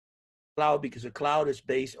cloud because the cloud is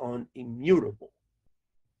based on immutable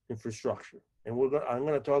infrastructure. And I'm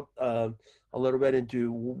going to talk a little bit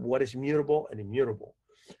into what is mutable and immutable.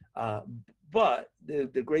 Uh, but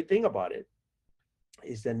the great thing about it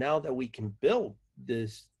is that now that we can build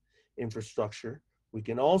this infrastructure, we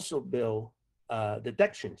can also build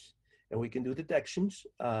detections, and we can do detections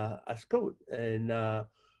as code. And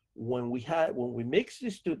when we mix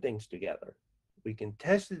these two things together, we can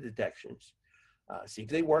test the detections, see if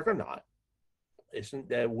they work or not. Isn't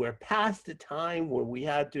that we're past the time where we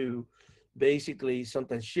had to basically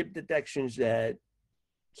sometimes ship detections that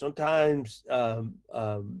sometimes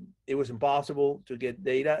it was impossible to get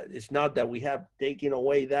data. It's not that we have taken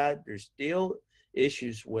away that, there's still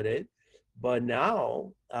issues with it. But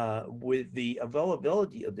now, with the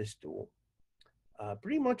availability of this tool,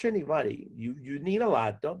 pretty much anybody, you need a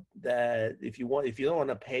laptop that if you don't want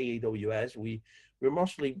to pay AWS, we're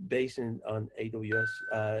mostly based on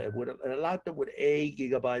AWS, with a laptop with 8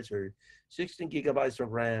 gigabytes or 16 gigabytes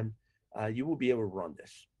of RAM, you will be able to run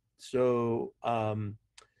this. So uh,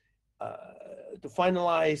 to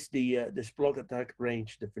finalize the Splunk attack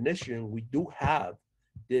range definition, we do have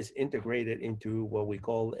this integrated into what we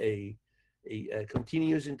call a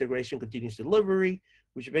continuous integration, continuous delivery,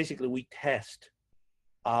 which basically we test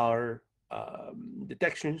our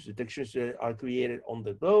detections that are created on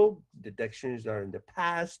the go, detections that are in the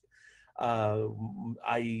past. Uh,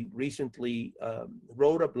 I recently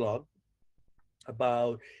wrote a blog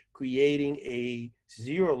about creating a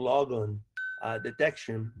zero logon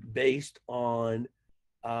detection based on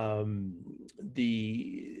um,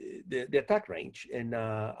 the attack range, and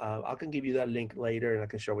I can give you that link later, and I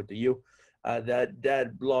can show it to you.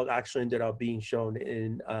 That blog actually ended up being shown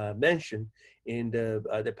in mentioned in the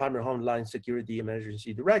Department of Homeland Security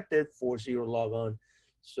Emergency Directive for zero logon.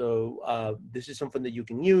 So this is something that you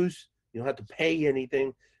can use. You don't have to pay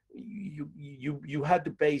anything. You had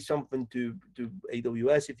to pay something to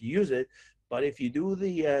AWS if you use it, but if you do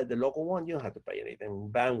the local one, you don't have to pay anything.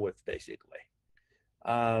 Bandwidth basically.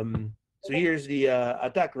 So here's the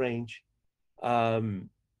attack range. Um,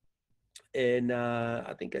 and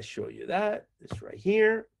I think I show you that. It's right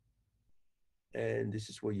here. And this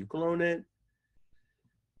is where you clone it.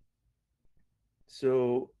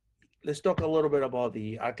 So let's talk a little bit about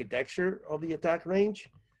the architecture of the attack range.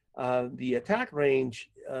 The attack range,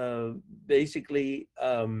 basically,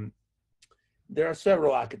 there are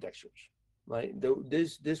several architectures. Right?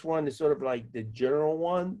 This one is sort of like the general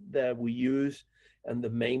one that we use and the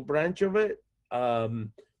main branch of it,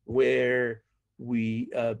 where we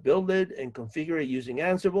build it and configure it using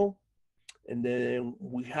Ansible. And then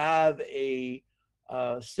we have a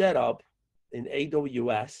setup in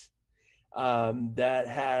AWS that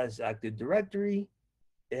has Active Directory.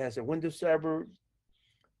 It has a Windows server.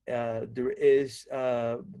 There's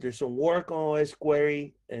some work on OS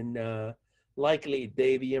query and likely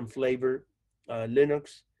Debian flavor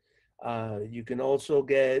Linux. You can also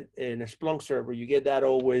get in a Splunk server, you get that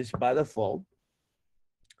always by default.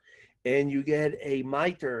 And you get a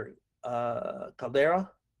MITRE Caldera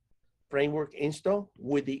framework install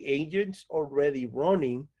with the agents already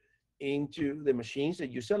running into the machines that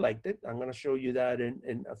you selected. I'm going to show you that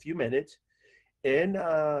in a few minutes. And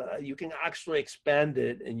you can actually expand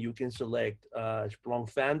it, and you can select Splunk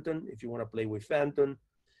Phantom if you want to play with Phantom.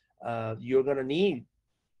 You're going to need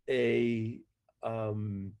a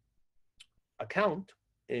account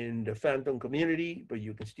in the Phantom community, but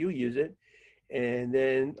you can still use it. And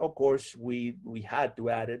then, of course, we had to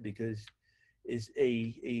add it because it's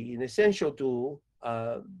an essential tool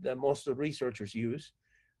that most of the researchers use,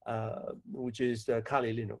 which is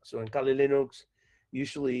Kali Linux. So in Kali Linux,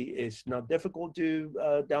 usually it's not difficult to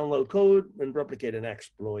download code and replicate an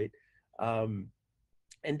exploit. And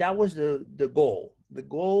that was the goal. The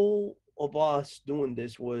goal of us doing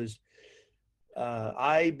this was,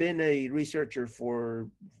 I've been a researcher for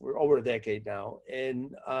over a decade now,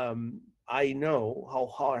 and I know how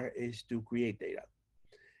hard it is to create data.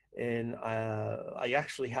 And I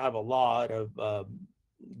actually have a lot of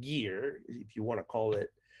gear, if you want to call it,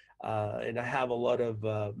 and I have a lot of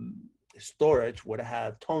storage where I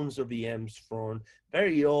have tons of VMs from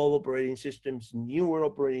very old operating systems, newer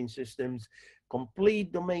operating systems,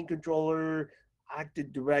 complete domain controller,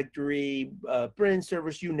 Active Directory, print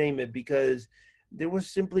servers, you name it, because there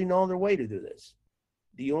was simply no other way to do this.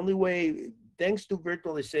 The only way, thanks to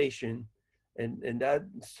virtualization, and that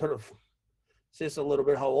sort of says a little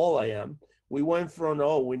bit how old I am. We went from,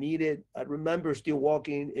 we needed, I remember still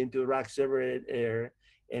walking into the rack server there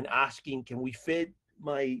and asking, can we fit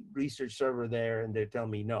my research server there? And they tell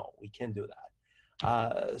me, no, we can't do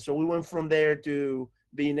that. So we went from there to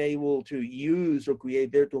being able to use or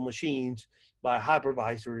create virtual machines by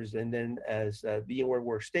hypervisors, and then as a VMware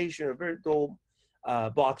workstation, a virtual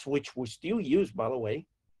box, which we still use, by the way,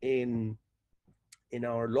 in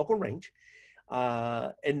our local range.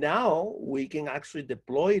 And now we can actually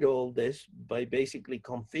deploy all this by basically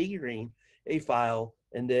configuring a file,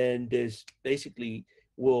 and then this basically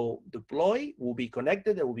will deploy, will be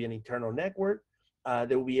connected. There will be an internal network.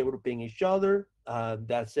 They will be able to ping each other.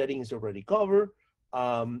 That setting is already covered.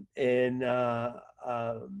 And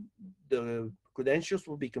the credentials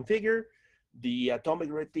will be configured. The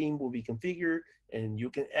atomic red team will be configured, and you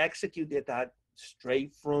can execute the attack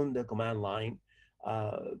straight from the command line.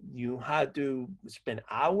 You had to spend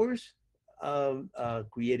hours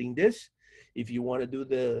creating this. If you want to do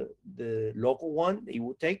the local one, it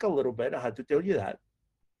will take a little bit. I had to tell you that.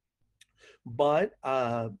 But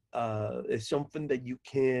it's something that you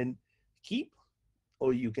can keep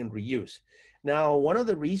or you can reuse. Now, one of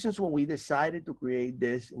the reasons why we decided to create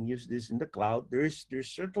this and use this in the cloud, there's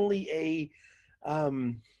certainly a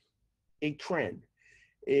trend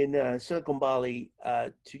in Silicon Valley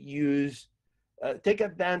to use, take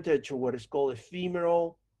advantage of what is called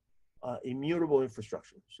ephemeral, immutable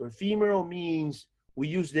infrastructure. So ephemeral means we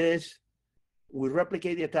use this, we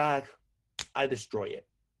replicate the attack, I destroy it.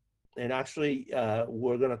 And actually,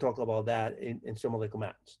 we're going to talk about that in some of the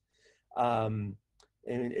commands.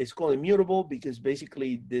 And it's called immutable because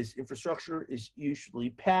basically this infrastructure is usually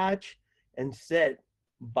patched and set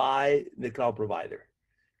by the cloud provider.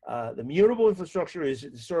 The mutable infrastructure is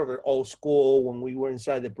sort of old school. When we were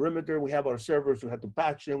inside the perimeter, we have our servers, we had to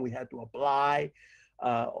patch them, we had to apply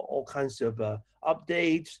all kinds of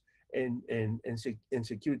updates and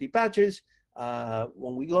security patches.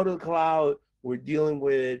 When we go to the cloud, we're dealing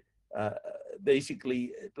with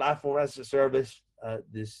basically platform as a service.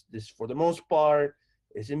 This for the most part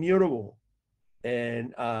is immutable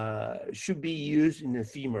and should be used in an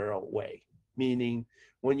ephemeral way, meaning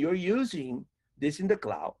when you're using this in the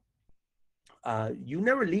cloud, you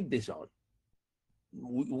never leave this on.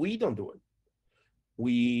 We don't do it.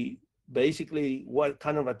 We basically, what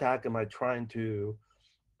kind of attack am I trying to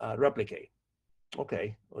replicate?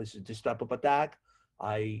 Okay, this is this type of attack.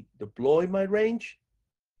 I deploy my range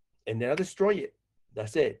and then I destroy it.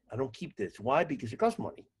 That's it. I don't keep this. Why? Because it costs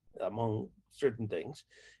money, among certain things.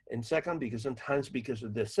 And second, because sometimes because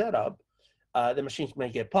of the setup, the machines may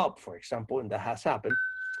get popped, for example, and that has happened.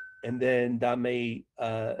 And then that may,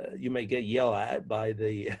 you may get yelled at by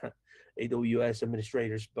the AWS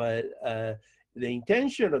administrators. But the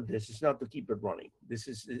intention of this is not to keep it running. This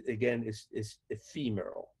is, again, is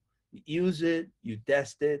ephemeral. You use it, you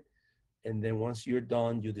test it, and then once you're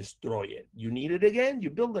done, you destroy it. You need it again,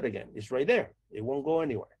 you build it again. It's right there. It won't go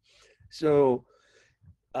anywhere. So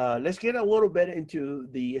let's get a little bit into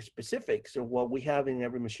the specifics of what we have in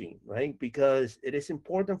every machine, right? Because it is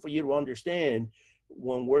important for you to understand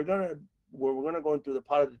when we're gonna go into the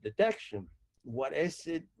part of the detection, what is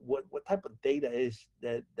it, what type of data is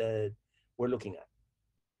that we're looking at.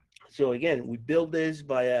 So again, we build this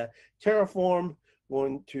via Terraform,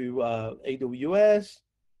 going to AWS,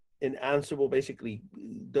 and Ansible basically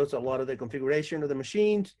does a lot of the configuration of the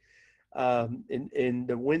machines. In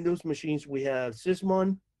the Windows machines, we have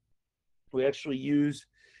Sysmon. We actually use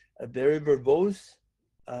a very verbose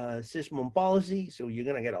Sysmon policy, so you're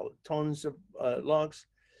gonna get tons of logs.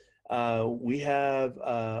 We have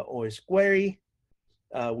OS Query.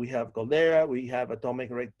 We have Caldera. We have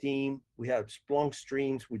Atomic Red Team. We have Splunk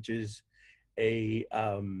Streams, which is a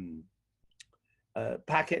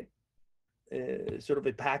packet, sort of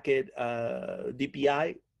a packet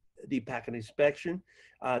DPI, deep packet inspection.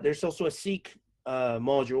 There's also a Seek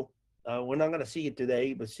module. We're not going to see it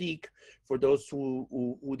today, but Seek, for those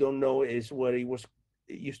who don't know, is what it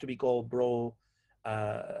used to be called Bro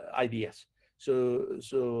IDS.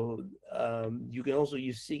 So you can also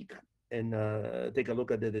use Seek and take a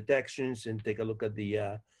look at the detections and take a look at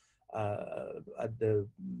the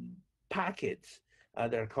packets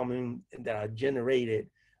that are coming, that are generated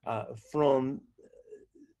from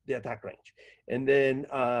the attack range. And then,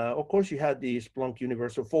 of course, you have the Splunk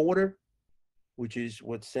Universal Forwarder, which is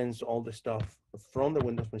what sends all the stuff from the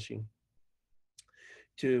Windows machine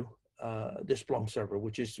to the Splunk server,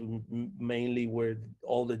 which is mainly where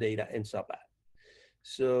all the data ends up at.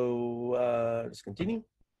 So let's continue.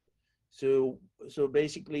 So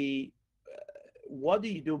basically, what do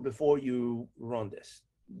you do before you run this?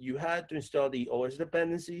 You had to install the OS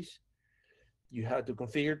dependencies. You had to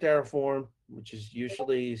configure Terraform, which is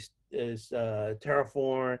usually is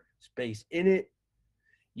Terraform space init.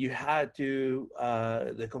 You had to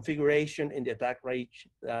the configuration in the attack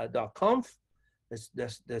range.conf.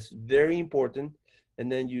 That's very important.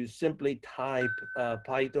 and then you simply type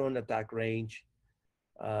Python attack range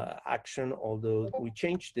action, although we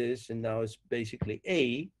changed this and now it's basically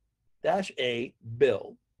A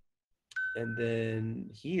build. And then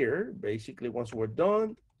here, basically once we're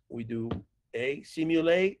done, we do A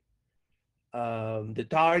simulate the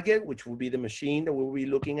target, which will be the machine that we'll be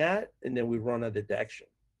looking at, and then we run a detection.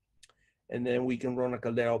 And then we can run a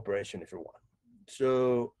Caldera operation if you want.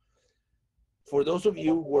 So for those of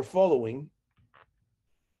you who are following,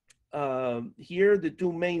 here are the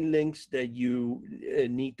two main links that you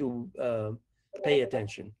need to pay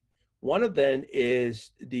attention. One of them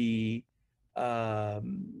is the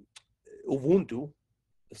Ubuntu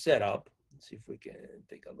setup. Let's see if we can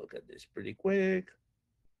take a look at this pretty quick.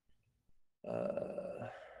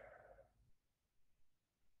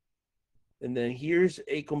 And then here's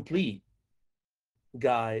a complete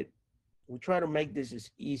guide. We try to make this as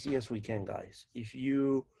easy as we can, guys. If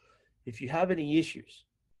you have any issues,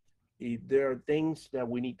 if there are things that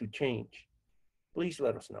we need to change, please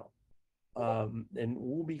let us know. And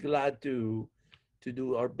we'll be glad to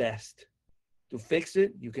do our best to fix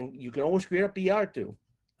it. You can always create a PR too.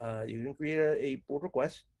 You can create a pull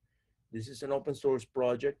request. This is an open source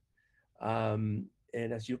project. And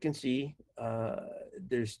as you can see,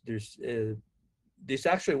 this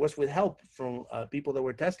actually was with help from people that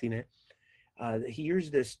were testing it. Here's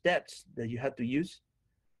the steps that you have to use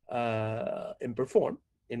and perform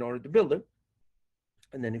in order to build it.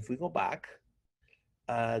 And then if we go back,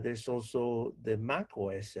 there's also the Mac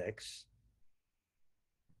OS X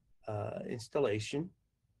installation,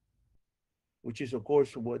 which is of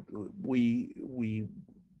course what we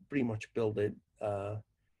pretty much build it.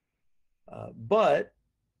 But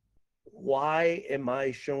why am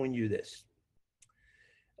I showing you this?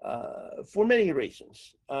 For many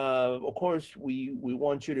reasons. Of course, we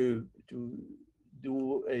want you to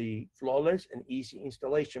do a flawless and easy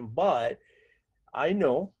installation, but I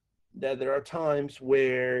know that there are times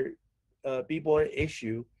where people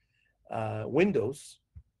issue Windows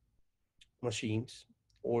machines,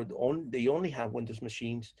 or they only have Windows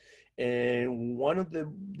machines, and one of the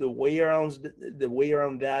way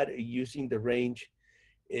around that using the range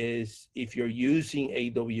is if you're using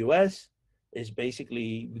AWS, is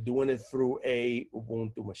basically doing it through a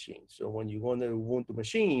Ubuntu machine. So when you go on the Ubuntu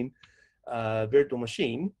machine, virtual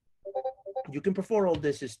machine, you can perform all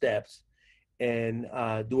these steps and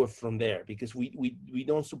do it from there, because we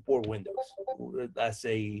don't support Windows as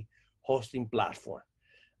a hosting platform.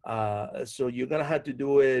 So you're gonna have to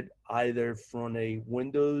do it either from a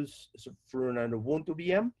Windows, from an Ubuntu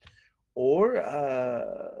VM, or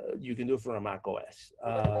you can do it from a Mac OS.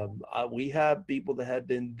 We have people that have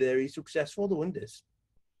been very successful doing this.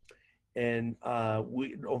 And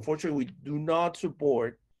we unfortunately, we do not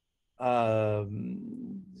support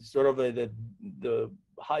sort of the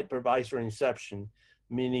hypervisor inception,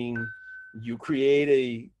 meaning you create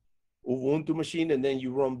a Ubuntu machine and then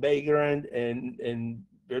you run Vagrant and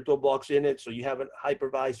VirtualBox in it, so you have a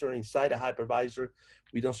hypervisor inside a hypervisor.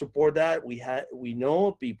 We don't support that. We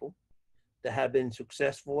know people that have been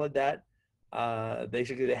successful at that.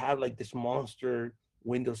 Basically, they have like this monster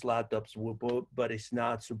Windows laptops, but it's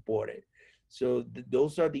not supported. So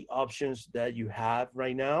those are the options that you have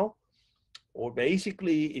right now. Or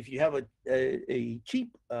basically, if you have a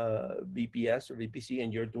cheap VPS or VPC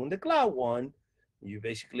and you're doing the cloud one, you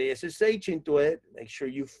basically SSH into it. Make sure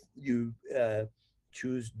you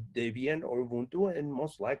choose Debian or Ubuntu, and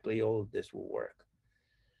most likely all of this will work.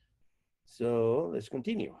 So let's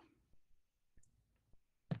continue.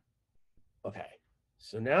 Okay,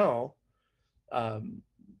 so now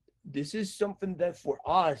this is something that for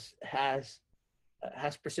us has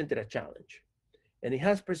presented a challenge. And it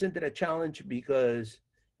has presented a challenge because,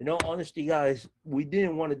 in all honesty, guys, we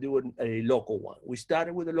didn't want to do a local one. We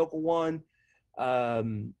started with a local one.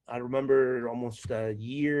 I remember almost a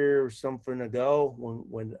year or something ago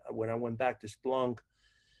when I went back to Splunk.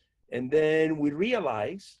 And then we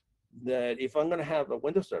realized that if I'm going to have a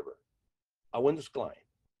Windows server, a Windows client,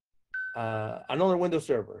 another Windows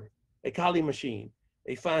server, a Kali machine,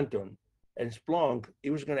 a Phantom, and Splunk, it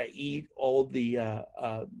was going to eat all the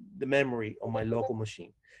memory on my local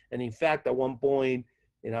machine. And in fact, at one point,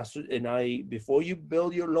 and I before you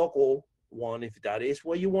build your local one, if that is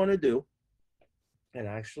what you want to do, and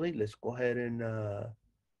actually, let's go ahead and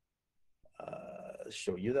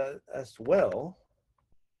show you that as well.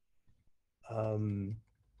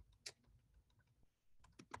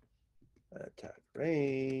 Attack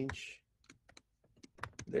range.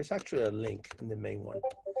 There's actually a link in the main one.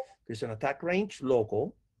 There's an attack range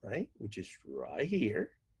local, right, which is right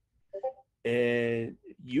here. And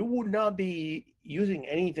you would not be using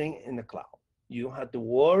anything in the cloud. You don't have to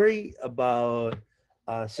worry about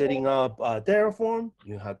setting up Terraform.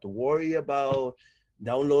 You don't have to worry about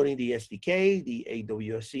downloading the SDK, the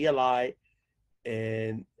AWS CLI.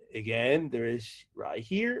 And again, there is right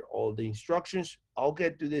here all the instructions. I'll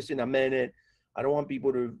get to this in a minute. I don't want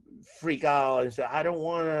people to freak out and say, I don't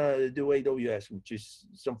want to do AWS, which is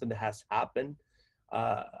something that has happened.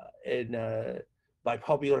 Uh, and by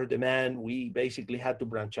popular demand, we basically had to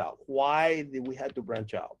branch out. Why did we have to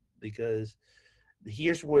branch out? Because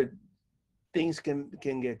here's where things can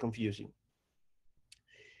get confusing.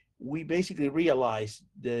 We basically realized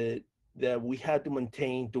that we had to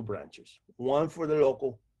maintain two branches, one for the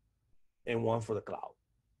local and one for the cloud.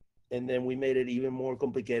 And then we made it even more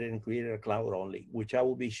complicated and created a cloud only, which I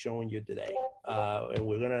will be showing you today. And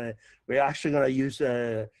we're actually gonna use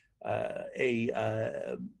the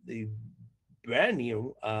brand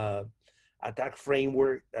new attack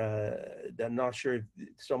framework that I'm not sure if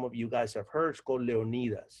some of you guys have heard. It's called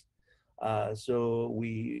Leonidas. So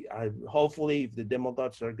hopefully, if the demo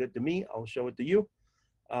gods are good to me, I'll show it to you.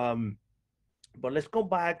 But let's go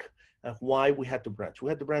back at why we had to branch. We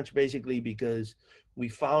had to branch basically because we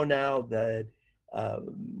found out that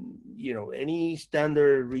any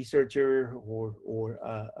standard researcher or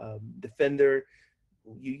defender,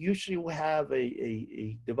 you usually will have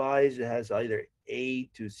a device that has either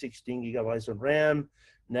 8 to 16 gigabytes of RAM.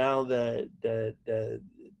 Now that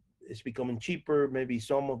it's becoming cheaper, maybe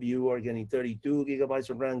some of you are getting 32 gigabytes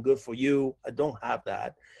of RAM. Good for you. I don't have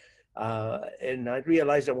that. And I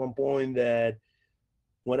realized at one point that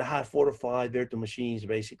when I have 4 to 5 virtual machines,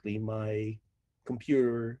 basically my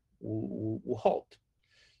computer will halt.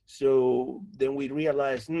 So then we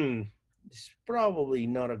realized, it's probably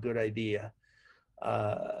not a good idea.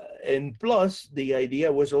 And plus, the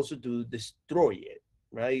idea was also to destroy it,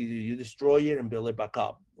 right? You destroy it and build it back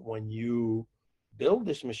up. When you build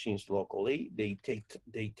these machines locally, they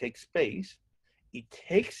take space. It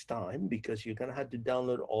takes time because you're gonna have to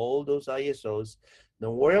download all those ISOs.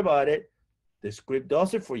 Don't worry about it. The script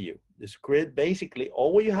does it for you. The script basically,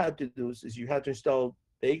 all you have to do is you have to install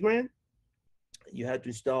Vagrant. You have to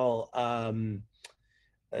install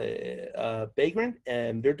Vagrant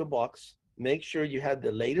and VirtualBox. Make sure you have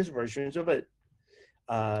the latest versions of it.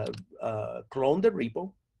 Clone the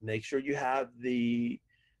repo. Make sure you have the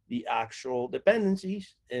actual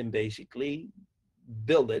dependencies, and basically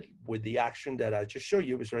build it with the action that I just showed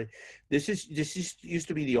you. Sorry, this used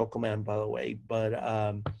to be the old command, by the way, but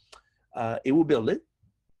it will build it.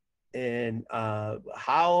 And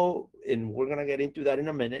how, and we're gonna get into that in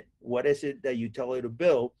a minute. What is it that you tell it to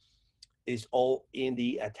build is all in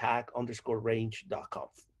the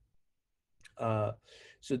attack_range.conf.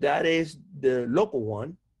 So that is the local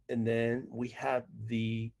one. And then we have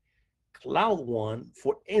the cloud one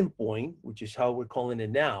for endpoint, which is how we're calling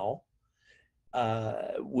it now,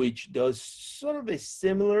 which does sort of a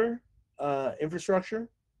similar infrastructure.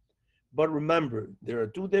 But remember, there are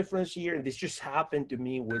two differences here, and this just happened to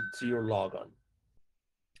me with Zero Logon.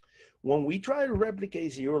 When we try to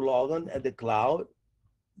replicate Zero Logon at the cloud,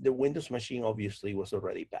 the Windows machine obviously was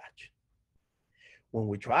already patched. When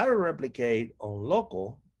we try to replicate on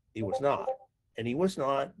local, it was not. And it was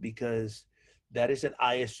not because that is an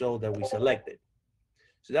ISO that we selected.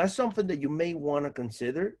 So that's something that you may want to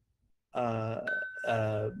consider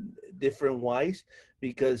different wise,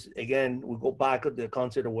 because again, we go back to the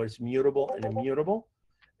concept of what's mutable and immutable.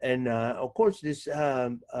 And of course, this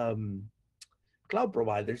cloud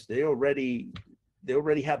providers, they already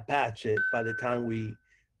have patched it by the time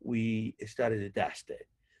we started to test it.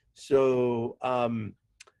 So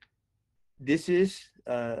this is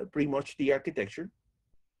pretty much the architecture.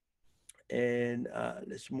 And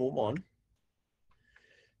let's move on.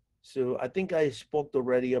 So I think I spoke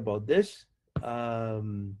already about this.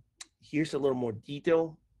 Here's a little more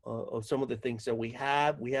detail of some of the things that we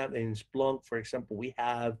have. We have in Splunk, for example, we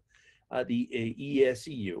have the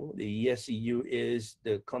ESCU. The ESCU is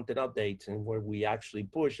the content updates, and where we actually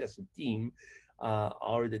push as a team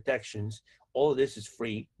our detections. All of this is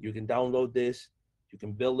free. You can download this, you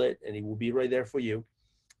can build it, and it will be right there for you.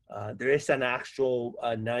 There is an actual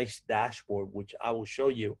nice dashboard, which I will show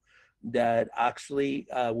you, that actually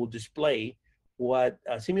will display what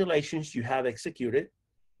simulations you have executed,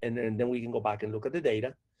 and then we can go back and look at the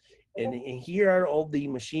data. And here are all the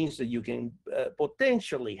machines that you can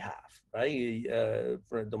potentially have, right?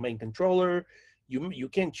 For a domain controller, you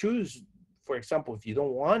can choose, for example, if you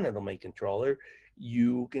don't want a domain controller,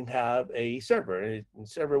 you can have a server, and the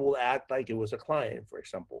server will act like it was a client, for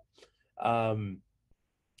example.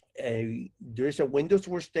 There's a Windows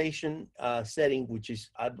Workstation setting, which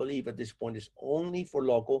is, I believe at this point, is only for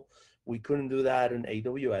local. We couldn't do that in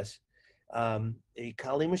AWS. a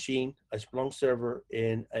Kali machine, a Splunk server,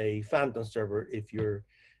 and a Phantom server if you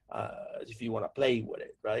want to play with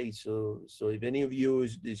it, right? So if any of you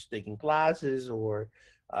is taking classes or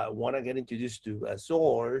want to get introduced to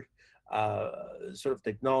Azure sort of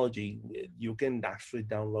technology, you can actually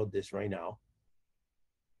download this right now,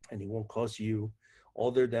 and it won't cost you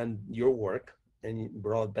other than your work and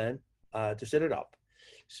broadband to set it up.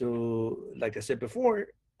 So, like I said before,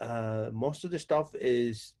 most of the stuff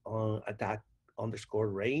is on attack underscore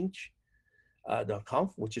range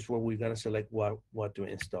 .conf, which is where we're going to select what to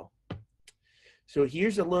install. So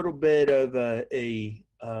here's a little bit of a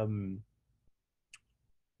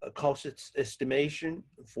cost estimation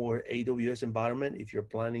for AWS environment if you're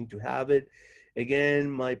planning to have it. Again,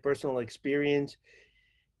 my personal experience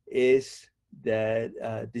is that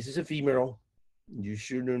this is ephemeral. You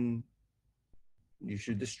should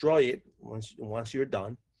destroy it once you're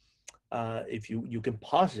done. If you can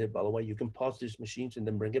pause it, by the way, you can pause these machines and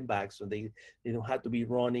then bring it back, so they don't have to be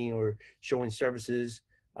running or showing services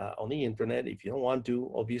on the internet. If you don't want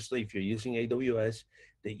to, obviously, if you're using AWS,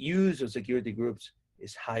 the use of security groups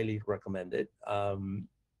is highly recommended. And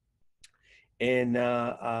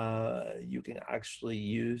you can actually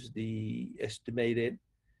use the estimated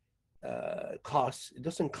costs. It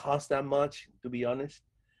doesn't cost that much, to be honest,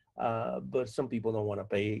 but some people don't want to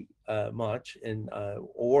pay much and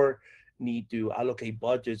or need to allocate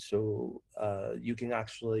budget, so you can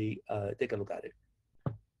actually take a look at it.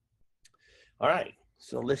 All right,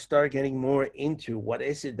 so let's start getting more into what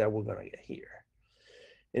is it that we're going to get here.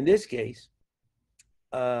 In this case,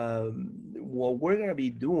 what we're going to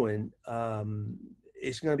be doing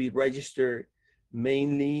is going to be registered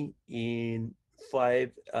mainly in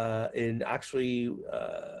three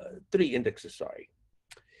indexes, sorry.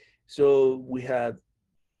 So we have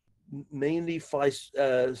mainly 5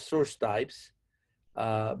 source types,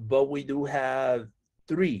 but we do have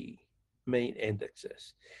 3 main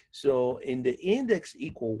indexes. So in the index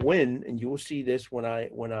equal win, and you will see this when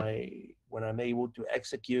I'm able to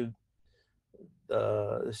execute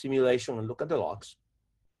the simulation and look at the logs,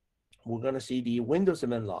 we're going to see the Windows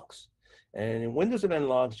event logs. And in Windows event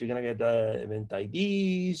logs, you're going to get the event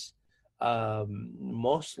IDs,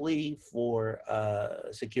 mostly for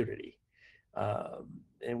security.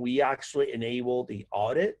 And we actually enable the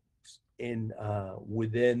audit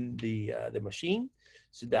within the machine,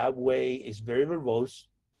 so that way it's very verbose,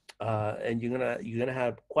 and you're gonna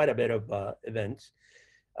have quite a bit of events.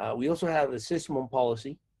 We also have a system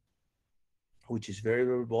policy, which is very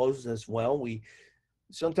verbose as well. We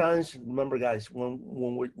sometimes, remember guys, when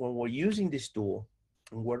we're using this tool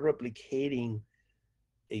and we're replicating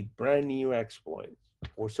a brand new exploit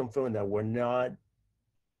or something that we're not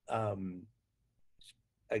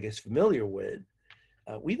I guess familiar with,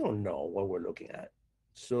 we don't know what we're looking at.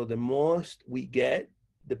 So the most we get,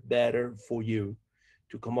 the better for you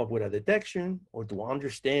to come up with a detection or to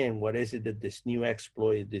understand what is it that this new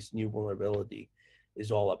exploit, this new vulnerability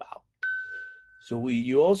is all about. So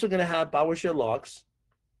you're also going to have PowerShell logs.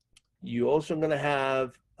 You're also going to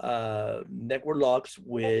have network logs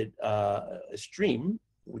with a stream,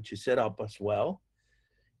 which is set up as well.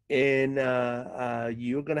 And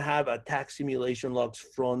you're going to have attack simulation logs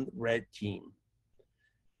from Red Team.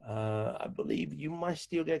 I believe you might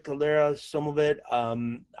still get Caldera, some of it.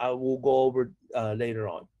 I will go over later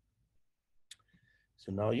on.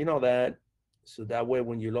 So now you know that. So that way,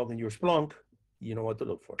 when you log in your Splunk, you know what to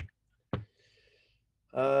look for.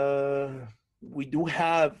 We do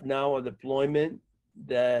have now a deployment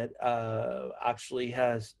that actually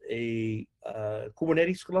has a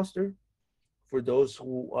Kubernetes cluster. For those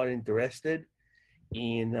who are interested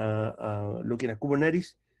in looking at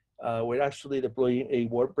Kubernetes, we're actually deploying a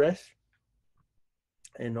WordPress,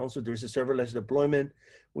 and also there's a serverless deployment,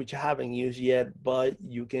 which I haven't used yet, but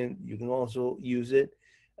you can also use it,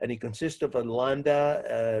 and it consists of a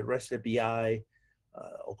Lambda, REST API,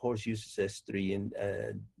 of course uses S3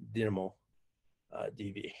 and Dynamo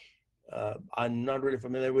DB. I'm not really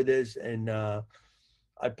familiar with this, and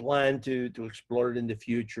I plan to explore it in the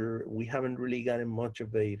future. We haven't really gotten much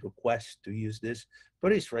of a request to use this,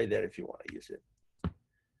 but it's right there if you want to use it.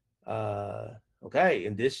 Okay,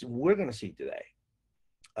 and this we're going to see today.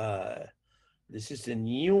 This is the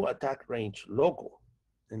new attack range local.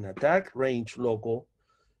 An attack range local,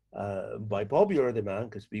 by popular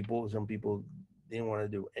demand, because some people didn't want to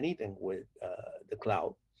do anything with the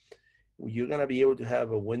cloud. You're going to be able to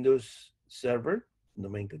have a Windows server,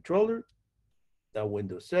 domain controller, that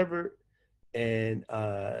Windows server, and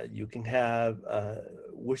you can have,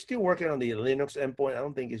 we're still working on the Linux endpoint. I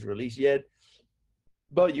don't think it's released yet,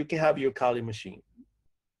 but you can have your Kali machine.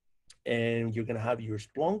 and you're gonna have your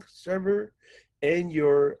Splunk server and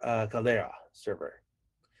your Caldera server,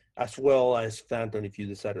 as well as Phantom if you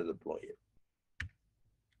decide to deploy it.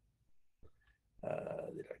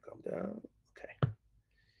 Did I come down?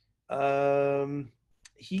 Okay.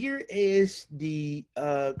 Here is the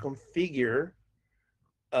configuring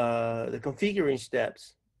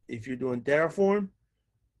steps. If you're doing Terraform,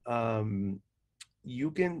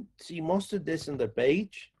 you can see most of this on the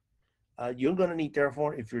page. You're going to need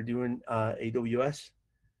Terraform if you're doing AWS.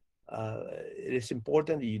 It is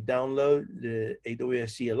important that you download the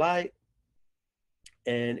AWS CLI,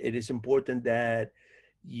 and it is important that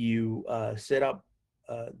you set up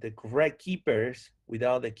the correct key pairs.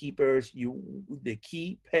 Without the key pairs, you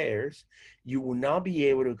will not be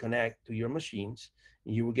able to connect to your machines.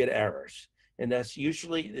 You will get errors, and that's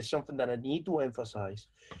usually something that I need to emphasize,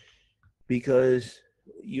 because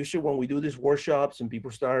usually when we do these workshops and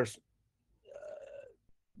people start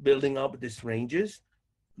building up these ranges,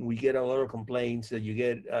 we get a lot of complaints that you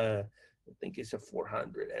get, I think it's a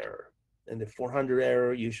 400 error. And the 400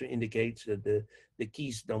 error usually indicates that the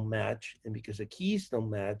keys don't match. And because the keys don't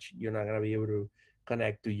match, you're not going to be able to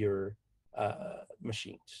connect to your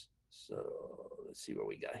machines. So let's see what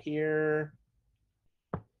we got here.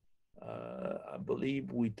 I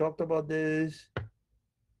believe we talked about this.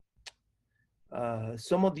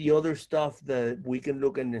 Some of the other stuff that we can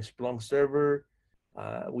look in the Splunk server,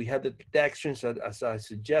 we have the protections as I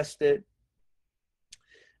suggested.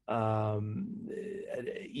 At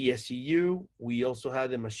ESCU, we also have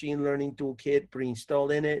the machine learning toolkit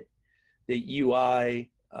pre-installed in it. The UI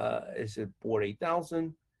is at port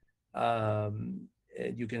 8000. And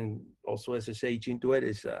you can also SSH into it.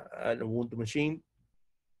 It's an Ubuntu machine.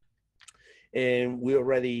 And I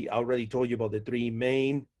already told you about the three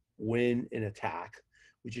main win and attack,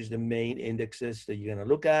 which is the main indexes that you're going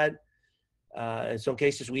to look at. In some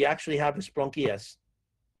cases, we actually have a Splunk ES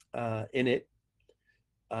in it.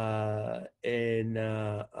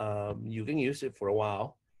 You can use it for a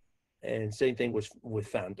while. And same thing with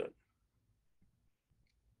Phantom.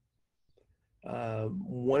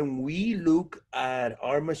 When we look at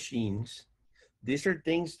our machines, these are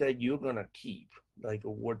things that you're going to keep. Like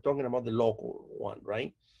we're talking about the local one,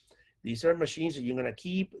 right? These are machines that you're going to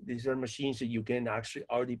keep. These are machines that you can actually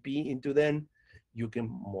RDP into them. You can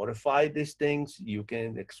modify these things. You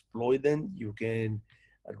can exploit them. You can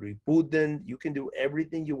reboot them. You can do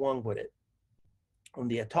everything you want with it. On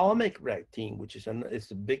the atomic red team, which is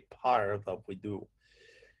it's a big part of what we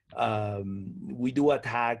do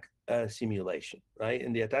attack simulation, right?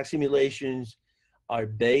 And the attack simulations are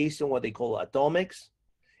based on what they call atomics.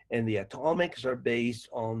 And the atomics are based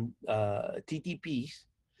on TTPs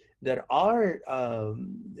that are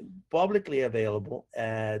publicly available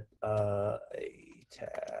at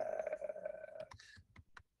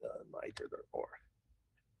MITRE.org.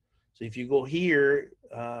 So if you go here,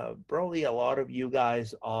 probably a lot of you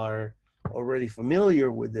guys are already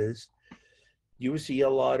familiar with this. You will see a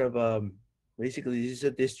lot of, basically this is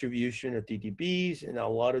a distribution of TTPs, and a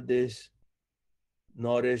lot of this,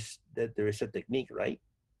 notice that there is a technique, right?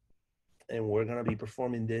 And we're gonna be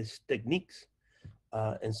performing these techniques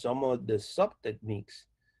and some of the sub-techniques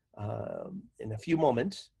in a few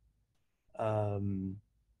moments.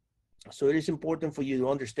 So it is important for you to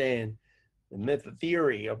understand the method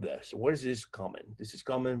theory of this. Where is this coming? This is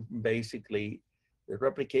coming from basically the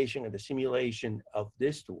replication and the simulation of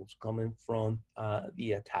these tools coming from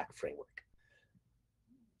the attack framework.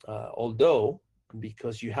 Although,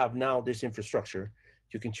 because you have now this infrastructure,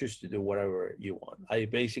 you can choose to do whatever you want. I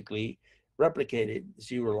basically replicated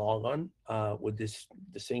zero logon with the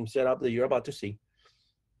same setup that you're about to see,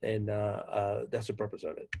 and that's the purpose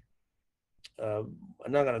of it. I'm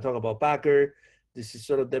not going to talk about Packer. This is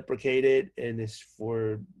sort of deprecated, and it's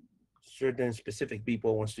for certain specific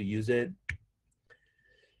people who wants to use it.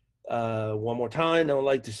 One more time, I would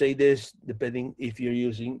like to say this, depending if you're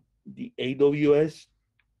using the AWS,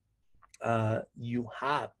 you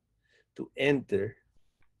have to enter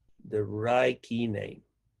the right key name.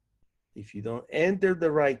 If you don't enter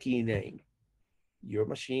the right key name, your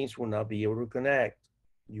machines will not be able to connect.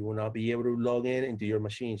 You will not be able to log in into your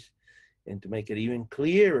machines. And to make it even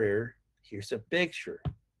clearer, here's a picture.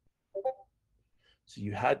 So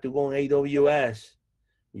you had to go on AWS,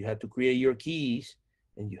 you had to create your keys,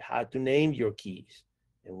 and you had to name your keys.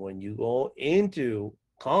 And when you go into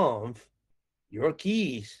conf, your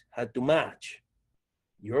keys had to match.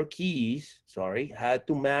 Your keys, had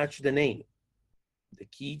to match the name. The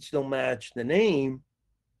keys don't match the name,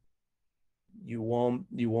 you won't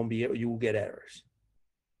be able, you will get errors.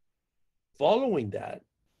 Following that,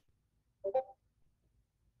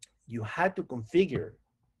 you had to configure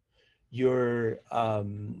your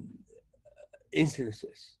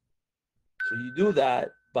instances. So you do that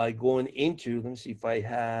by going into, let me see if I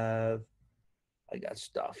got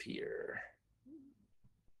stuff here.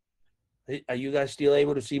 Are you guys still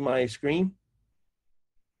able to see my screen?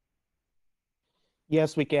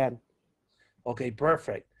 Yes, we can. Okay,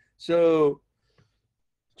 perfect. So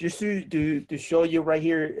just to show you right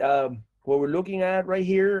here, what we're looking at right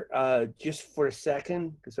here, just for a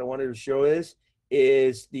second, because I wanted to show this,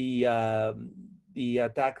 is the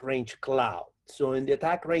attack range cloud. So in the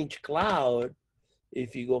attack range cloud,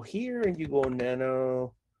 if you go here and you go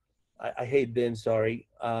nano, I hate them, sorry,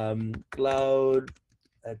 cloud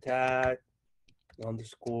attack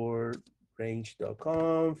underscore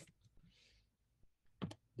range.conf.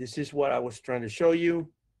 This is what I was trying to show you.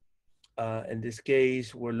 In this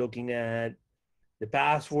case, we're looking at the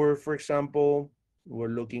password, for example. We're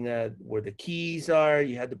looking at where the keys are.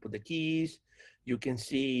 You had to put the keys. You can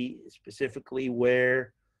see specifically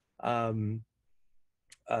where the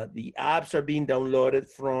apps are being downloaded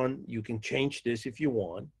from. You can change this if you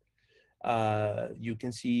want. You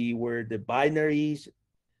can see where the binaries,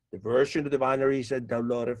 the version of the binaries are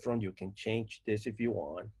downloaded from. You can change this if you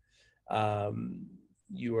want.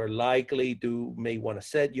 You are likely to may want to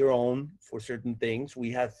set your own for certain things.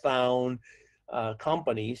 We have found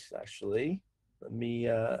companies, actually. Let me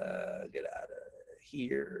get out of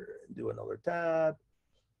here and do another tab.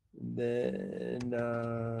 And then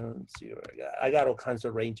let's see what I got. I got all kinds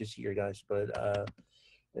of ranges here, guys, but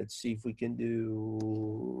let's see if we can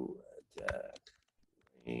do attack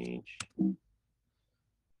range. Let's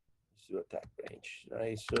do attack range.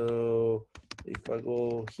 Right. So if I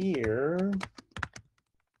go here,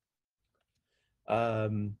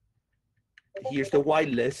 here's the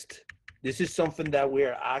whitelist. This is something that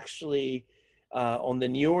we're actually on the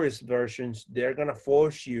newest versions, they're gonna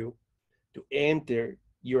force you to enter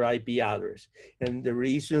your IP address. And the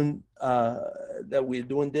reason that we're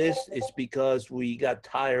doing this is because we got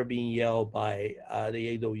tired of being yelled by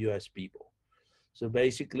the AWS people. So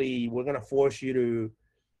basically, we're gonna force you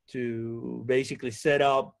to basically set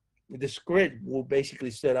up, the script will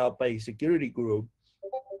basically set up a security group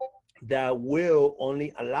that will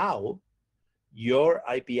only allow your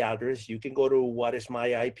IP address. You can go to what is my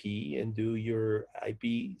IP and do your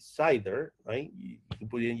IP CIDR, right? You can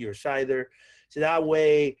put in your CIDR. So that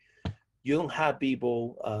way you don't have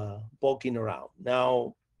people poking around.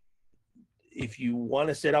 Now, if you want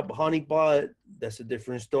to set up a honeypot, that's a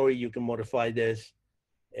different story. You can modify this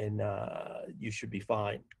and you should be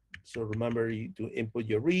fine. So remember to input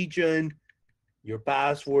your region, your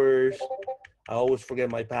passwords. I always forget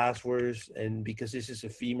my passwords, and because this is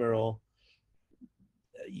ephemeral,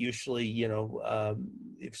 usually,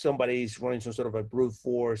 if somebody's running some sort of a brute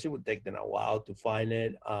force, it would take them a while to find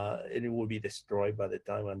it, and it will be destroyed by the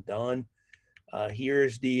time I'm done.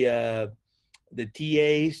 Here's the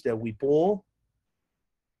TAs that we pull.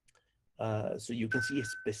 So you can see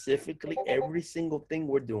specifically every single thing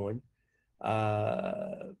we're doing.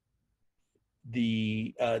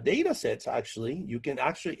 The data sets, actually, you can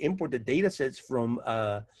actually import the data sets from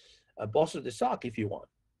Boss of the SOC if you want.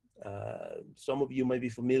 Some of you may be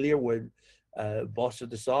familiar with Boss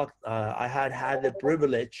of the SOC. I had the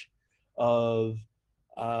privilege of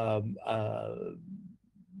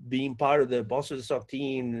being part of the Boss of the SOC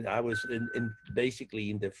team. I was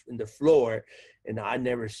basically in the floor, and I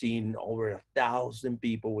never seen over 1,000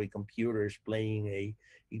 people with computers playing a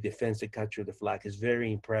defense that capture the flag. It's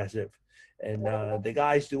very impressive, and the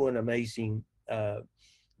guys do an amazing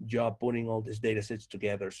job putting all these data sets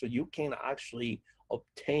together. So you can actually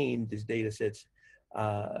obtain these data sets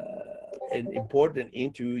and import them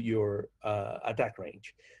into your attack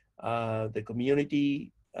range. The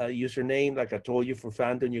community username, like I told you, for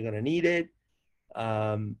Phantom, you're gonna need it.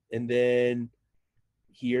 And then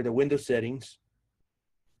here, the Windows settings,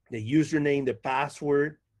 the username, the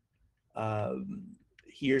password.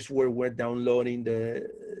 Here's where we're downloading the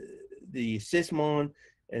Sysmon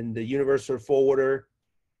and the universal forwarder.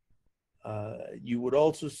 You would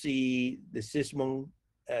also see the Sysmon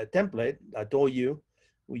template. I told you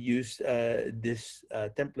we use this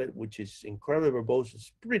template, which is incredibly verbose.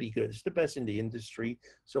 It's pretty good. It's the best in the industry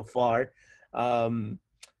so far. And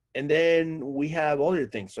then we have other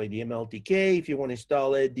things like the MLTK, if you want to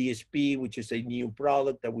install it, DSP, which is a new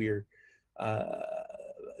product that we're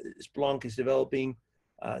Splunk is developing.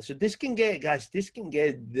 So this can get, guys, this can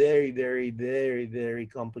get very, very, very, very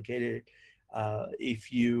complicated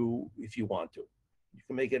if you want to. You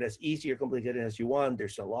can make it as easy or complicated as you want.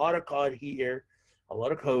 There's a lot of code here, a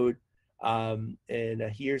lot of code. And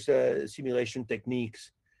here's simulation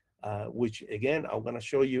techniques, which again, I'm gonna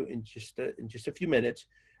show you in just a few minutes.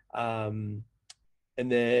 And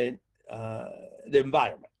then the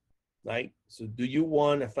environment, right? So do you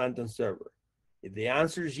want a phantom server? If the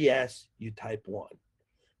answer is yes, you type 1.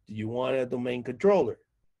 Do you want a domain controller?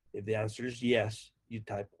 If the answer is yes, you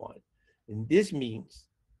type 1. And this means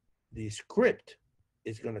the script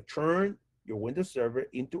is going to turn your Windows server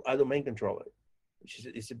into a domain controller, which is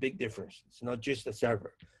it's a big difference. It's not just a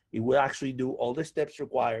server. It will actually do all the steps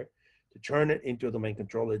required to turn it into a domain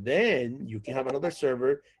controller. Then you can have another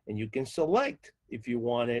server and you can select if you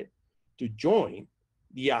want it to join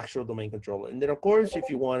the actual domain controller. And then, of course, if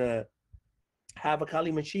you want to have a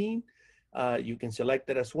Kali machine, you can select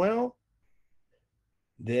it as well.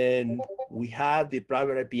 Then we have the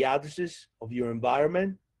private IP addresses of your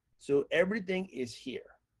environment. So everything is here.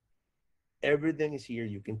 Everything is here.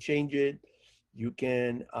 You can change it. You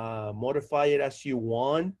can modify it as you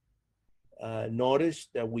want. Notice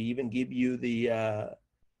that we even give you the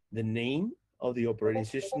name of the operating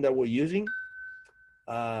system that we're using.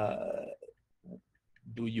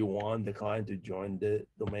 Do you want the client to join the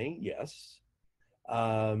domain? Yes.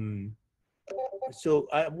 So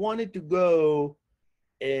I wanted to go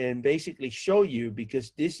and basically show you,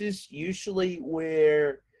 because this is usually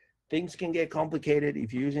where things can get complicated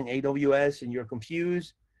if you're using AWS and you're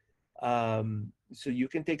confused. So you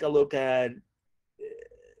can take a look at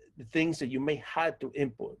the things that you may have to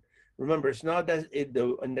input. Remember, it's not that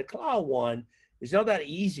in the cloud one, it's not that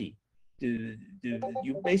easy.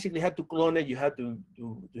 You basically have to clone it. You have to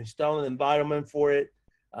install an environment for it,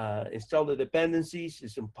 install the dependencies.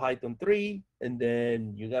 It's in Python 3, and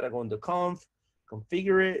then you gotta go into conf,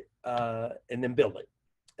 configure it, and then build it.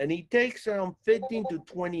 And it takes around 15 to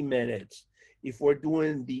 20 minutes if we're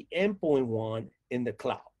doing the endpoint one in the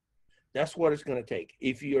cloud. That's what it's going to take.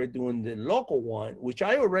 If you're doing the local one, which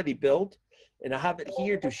I already built, and I have it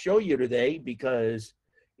here to show you today because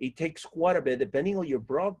it takes quite a bit depending on your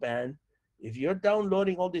broadband. If you're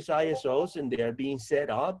downloading all these ISOs and they're being set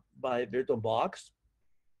up by VirtualBox,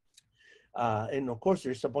 and of course,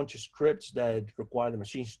 there's a bunch of scripts that require the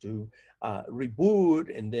machines to reboot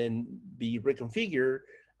and then be reconfigured.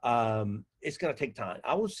 It's going to take time.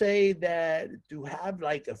 I would say that to have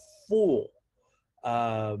like a full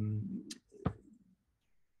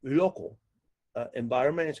local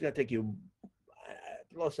environment, it's going to take you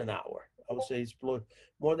plus an hour. I would say it's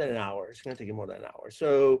more than an hour. It's going to take you more than an hour.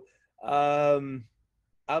 So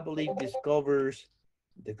I believe this covers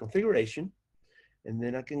the configuration, and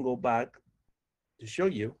then I can go back to show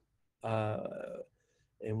you,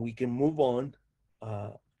 and we can move on.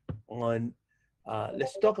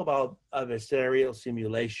 Let's talk about adversarial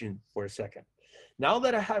simulation for a second. Now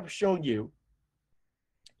that I have shown you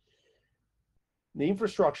the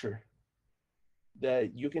infrastructure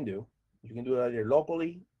that you can do it either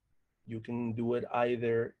locally, you can do it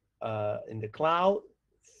either in the cloud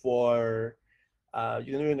for,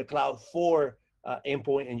 you can do it in the cloud for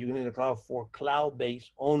endpoint, and you can do it in the cloud for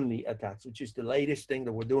cloud-based only attacks, which is the latest thing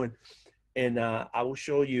that we're doing. And I will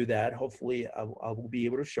show you that. Hopefully I will be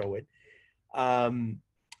able to show it.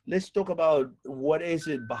 Let's talk about what is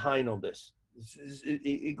it behind all this.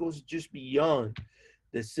 It goes just beyond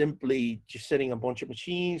the simply just setting a bunch of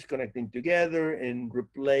machines, connecting together, and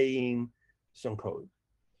replaying some code.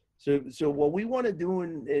 So what we want to do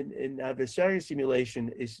in adversarial simulation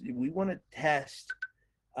is we want to test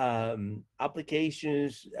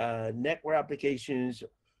applications, network applications,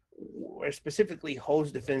 or specifically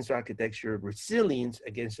host defense architecture resilience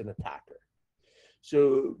against an attacker.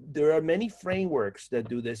 So there are many frameworks that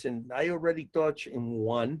do this, and I already touched in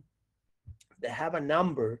one that have a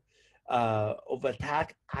number of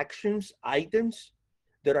attack actions, items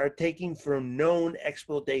that are taken from known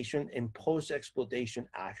exploitation and post-exploitation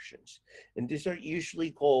actions. And these are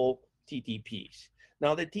usually called TTPs.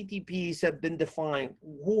 Now the TTPs have been defined.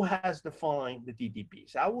 Who has defined the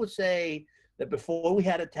TTPs? I would say that before we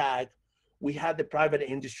had attack, we had the private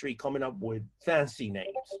industry coming up with fancy names,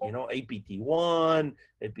 you know, APT1,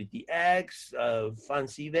 APTX,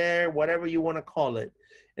 fancy there, whatever you want to call it.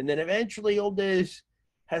 And then eventually all this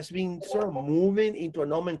has been sort of moving into a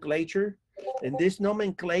nomenclature. And this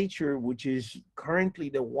nomenclature, which is currently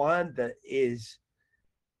the one that is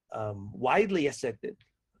widely accepted,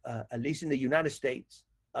 at least in the United States,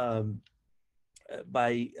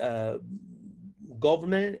 by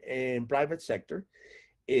government and private sector,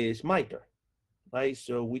 is MITRE, right?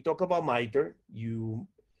 So we talk about MITRE, you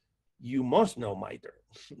must know MITRE.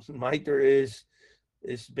 MITRE is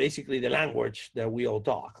basically the language that we all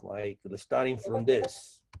talk, like starting from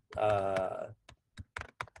this.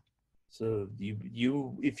 So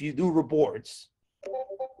if you do reports,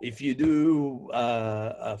 if you do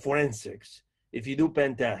forensics, if you do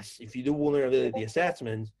pen tests, if you do vulnerability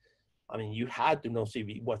assessments, I mean, you had to know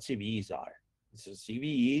what CVEs are. So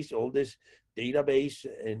CVEs, all this database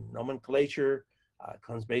and nomenclature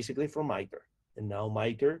comes basically from MITRE. And now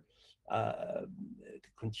MITRE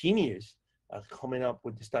continues coming up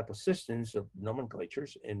with this type of systems of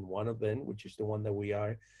nomenclatures. And one of them, which is the one that we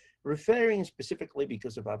are referring specifically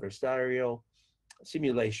because of adversarial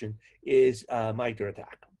simulation, is MITRE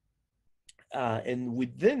ATT&CK. And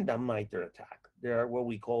within the MITRE ATT&CK, there are what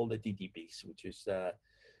we call the TTPs, which is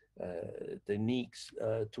techniques,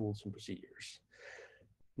 tools, and procedures.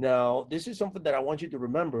 Now, this is something that I want you to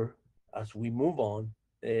remember as we move on.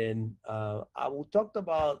 And I will talk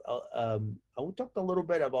about a little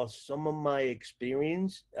bit about some of my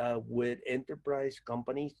experience with enterprise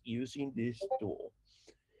companies using this tool.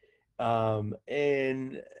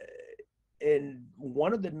 And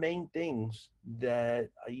one of the main things that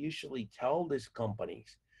I usually tell these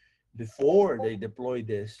companies before they deploy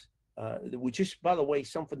this, which is, by the way,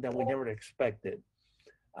 something that we never expected.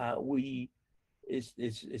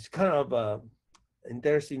 It's kind of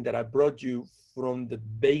interesting that I brought you from the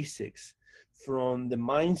basics, from the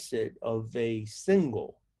mindset of a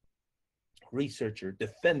single researcher,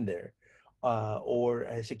 defender, or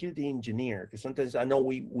a security engineer, because sometimes I know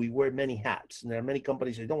we wear many hats, and there are many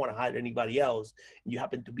companies that don't want to hire anybody else. You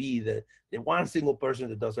happen to be the one single person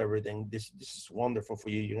that does everything. This is wonderful for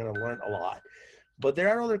you. You're going to learn a lot. But there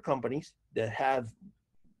are other companies that have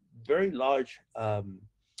very large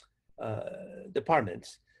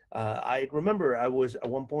departments. I remember at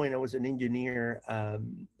one point I was an engineer. I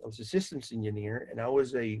was a systems engineer, and I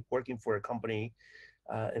was working for a company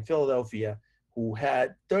in Philadelphia who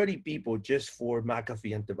had 30 people just for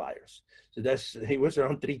McAfee antivirus. So it was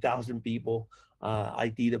around 3,000 people,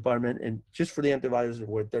 IT department, and just for the antivirus there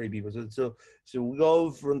were 30 people. So we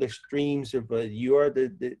go from the streams of you are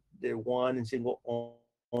the one and single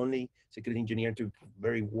only security engineer to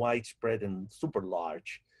very widespread and super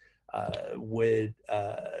large, with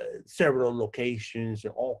several locations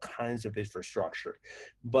and all kinds of infrastructure.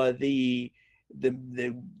 But the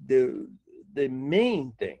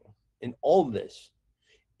main thing in all this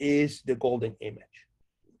is the golden image.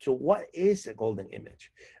 So what is a golden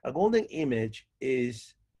image? A golden image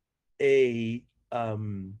is let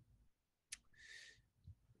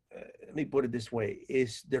me put it this way,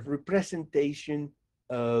 is the representation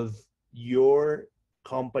of your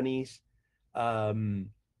company's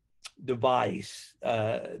device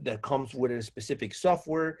that comes with a specific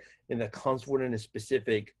software and that comes with a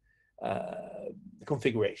specific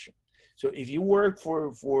configuration. So if you work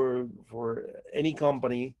for any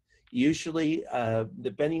company, usually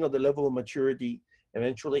depending on the level of maturity,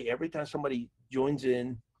 eventually every time somebody joins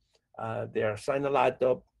in, they're assigned a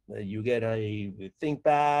laptop, you get a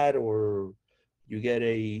ThinkPad, or you get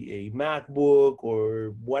a MacBook,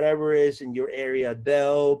 or whatever is in your area,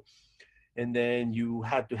 Dell, and then you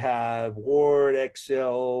have to have Word,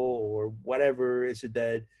 Excel, or whatever is it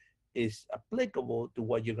that is applicable to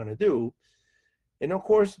what you're going to do. And of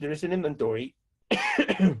course, there is an inventory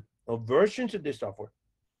of versions of this software,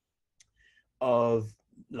 of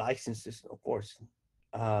licenses, of course,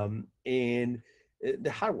 and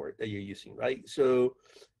the hardware that you're using, right? So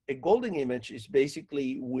a golden image is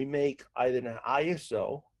basically, we make either an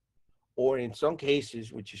ISO, or in some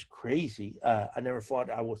cases, which is crazy, I never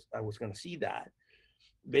thought I was going to see that,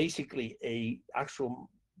 basically a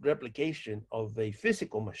actual replication of a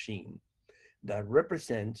physical machine that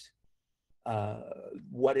represents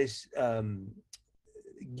what is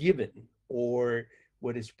given or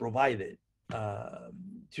what is provided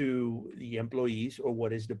to the employees, or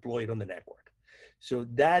what is deployed on the network. So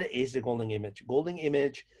that is the golden image. Golden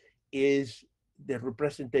image is the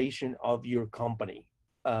representation of your company,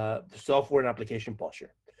 software and application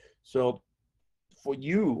posture. So for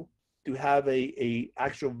you to have a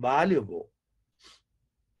actual valuable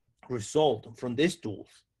result from these tools,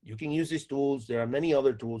 you can use these tools. There are many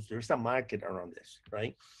other tools. There's a market around this,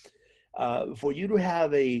 right? For you to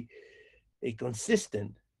have a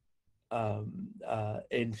consistent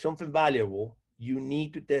and something valuable, you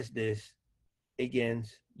need to test this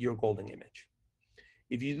against your golden image.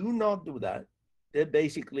 If you do not do that, then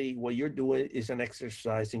basically what you're doing is an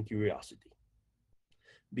exercise in curiosity,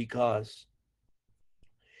 because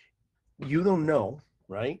you don't know,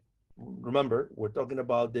 right? Remember, we're talking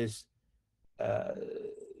about this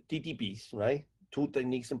TTPs, right? Tool,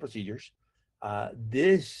 techniques, and procedures.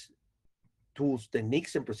 These tools,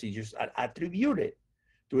 techniques, and procedures are attributed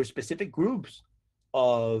to specific groups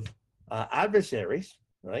of adversaries,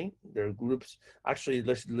 right? There are groups. Actually,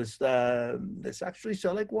 let's actually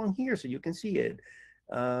select one here so you can see it.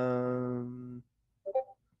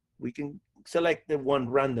 We can selected one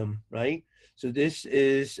random, right? So this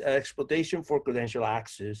is exploitation for credential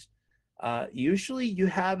access. Usually you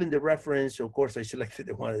have in the reference, of course, I selected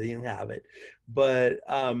the one that didn't have it, but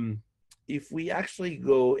if we actually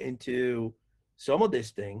go into some of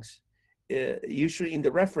these things, usually in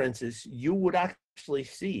the references, you would actually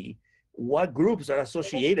see what groups are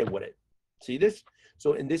associated with it. See this?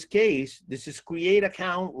 So in this case, this is create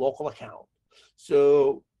account, local account.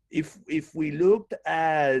 So if we looked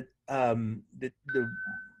at the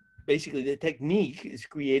basically the technique is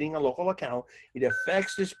creating a local account. It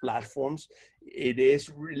affects these platforms. It is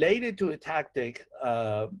related to a tactic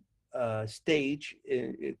stage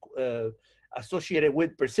associated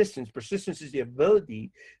with persistence. Persistence is the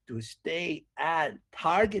ability to stay at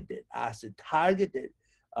targeted as a targeted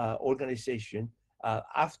organization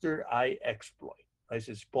after I exploit. This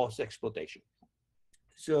is post-exploitation.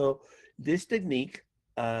 So this technique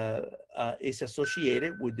is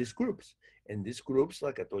associated with these groups. And these groups,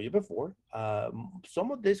 like I told you before,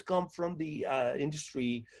 some of this come from the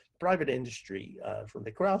industry, private industry, from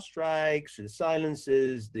the CrowdStrikes, the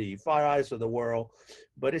Silences, the FireEyes of the world.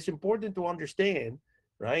 But it's important to understand,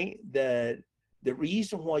 right, that the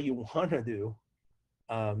reason why you want to do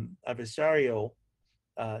adversarial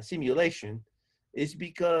simulation is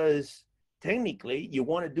because technically you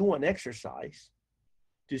want to do an exercise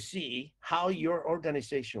to see how your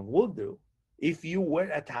organization will do if you were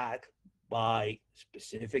attacked by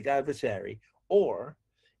specific adversary, or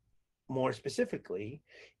more specifically,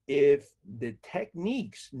 if the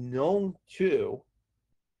techniques known to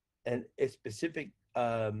a specific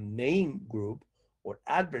name group or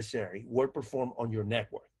adversary were performed on your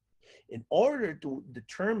network. In order to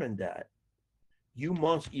determine that, you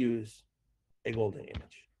must use a golden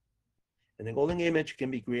image. And the golden image can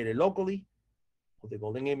be created locally, or the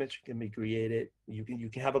golden image can be created, you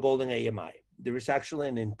can have a golden AMI. There is actually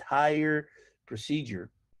an entire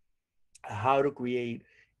procedure how to create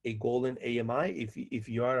a golden AMI if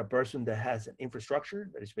you are a person that has an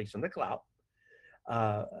infrastructure that is based on the cloud.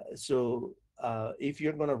 If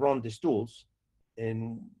you're going to run these tools,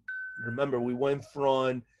 and remember, we went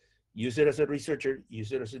from use it as a researcher,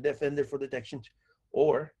 use it as a defender for detections,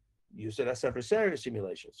 or use it as adversarial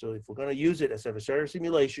simulation. So if we're going to use it as adversarial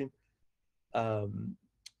simulation,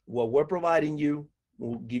 what we're providing you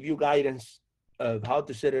will give you guidance of how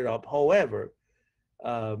to set it up. However,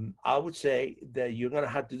 I would say that you're going to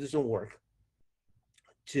have to do some work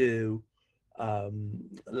to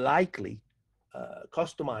likely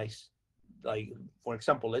customize. Like, for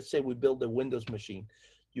example, let's say we build a Windows machine.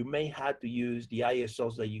 You may have to use the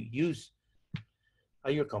ISOs that you use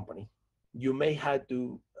at your company. You may have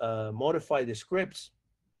to modify the scripts,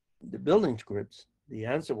 the building scripts, the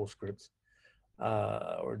Ansible scripts,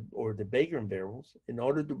 or the Baker variables in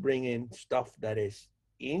order to bring in stuff that is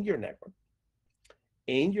in your network,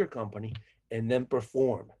 in your company, and then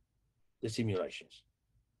perform the simulations.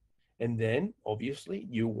 And then obviously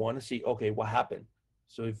you want to see, okay, what happened?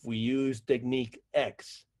 So if we use technique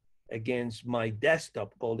X against my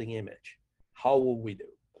desktop golden image, how will we do?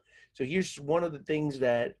 So here's one of the things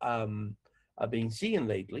that I've been seeing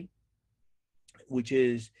lately, which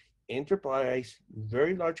is enterprise,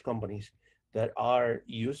 very large companies that are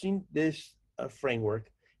using this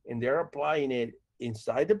framework, and they're applying it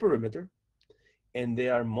inside the perimeter, and they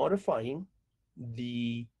are modifying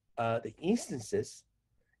the instances.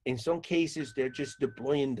 In some cases, they're just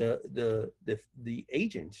deploying the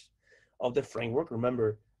agents of the framework.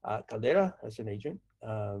 Remember, Caldera has an agent,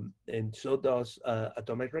 and so does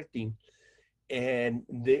Atomic Red Team, and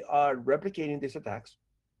they are replicating these attacks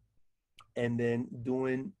and then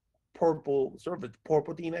doing purple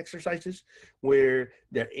team exercises where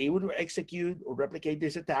they're able to execute or replicate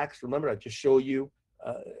these attacks. Remember, I just show you,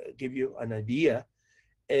 give you an idea,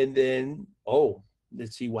 and then, oh,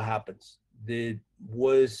 let's see what happens.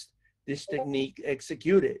 Was this technique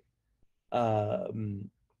executed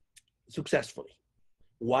successfully?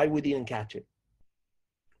 Why we didn't catch it,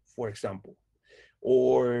 for example?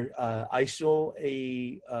 Or I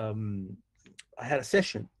had a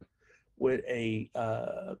session with a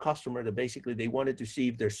customer that basically they wanted to see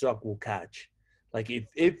if their SOC will catch. Like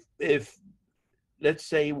if let's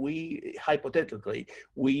say you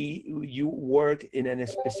work in a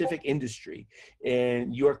specific industry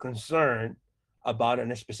and you're concerned about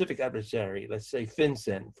a specific adversary, let's say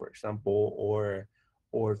FinCEN, for example, or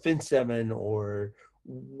Fin7, or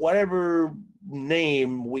whatever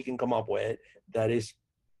name we can come up with that is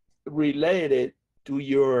related to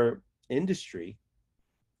your industry,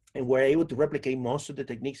 and we're able to replicate most of the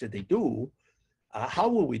techniques that they do, how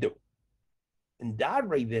will we do? And that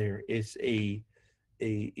right there is a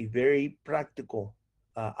very practical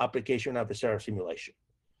application of adversarial simulation.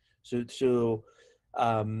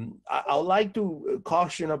 I would like to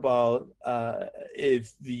caution about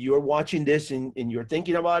if you're watching this and you're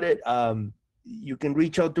thinking about it, you can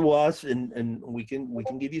reach out to us and we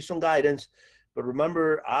can give you some guidance. But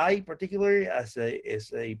remember, I particularly as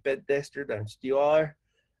a pen tester that I still are,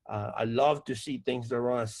 I love to see things that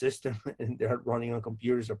run a system and they're running on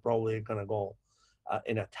computers are probably gonna go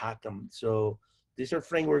and attack them. So these are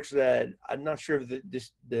frameworks that I'm not sure if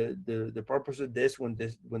the purpose of this when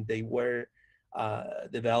they were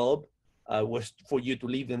developed was for you to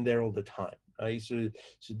leave them there all the time. Right? So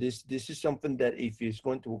this is something that if it's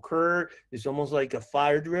going to occur, it's almost like a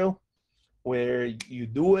fire drill where you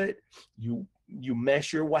do it, you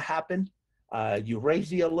measure what happened, you raise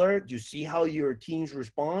the alert, you see how your teams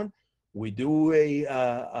respond. We do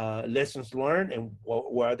a lessons learned and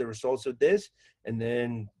what are the results of this, and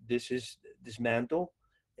then this is dismantled,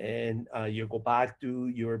 and you go back to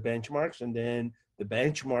your benchmarks, and then the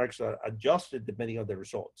benchmarks are adjusted depending on the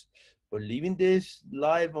results. But leaving this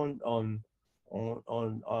live on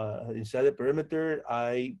inside the perimeter,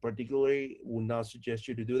 I particularly would not suggest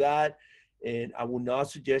you to do that. And I would not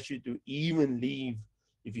suggest you to even leave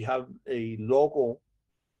if you have a local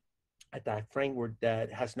attack framework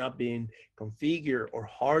that has not been configured or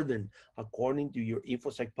hardened according to your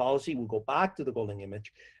InfoSec policy. We'll go back to the golden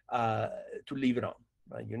image to leave it on.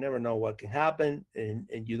 Right? You never know what can happen,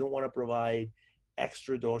 and you don't want to provide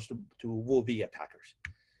extra doors to would-be attackers.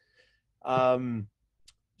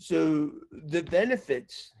 So the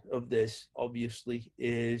benefits of this, obviously,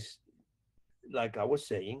 is, like I was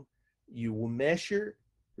saying, you will measure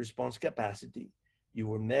response capacity, you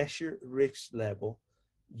will measure risk level,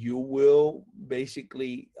 you will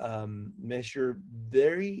basically measure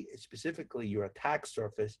very specifically your attack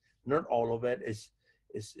surface. Not all of it is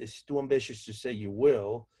too ambitious to say you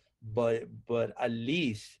will, but at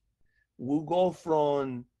least we'll go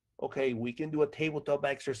from, okay, we can do a tabletop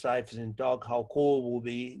exercise and talk how cool it will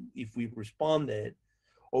be if we responded,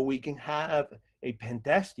 or we can have a pen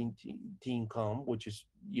testing team come, which is,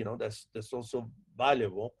 that's also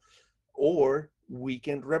valuable, or we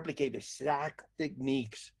can replicate exact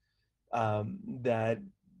techniques that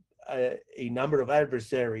a number of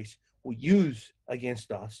adversaries will use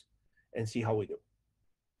against us and see how we do.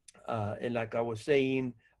 And like I was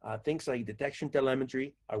saying, things like detection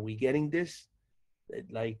telemetry, are we getting this?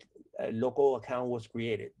 Like a local account was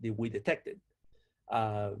created, did we detect it?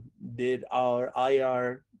 Did our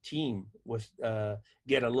IR team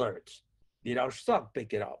get alerts? Did our stock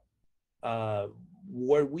pick it up?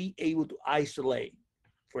 Were we able to isolate,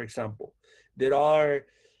 for example? There are,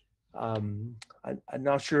 I'm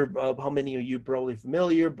not sure of how many of you probably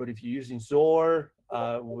familiar, but if you're using Zor,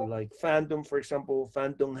 with like Phantom, for example,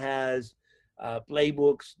 Phantom has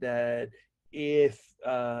playbooks that if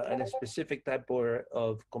a specific type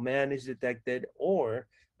of command is detected, or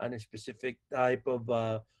a specific type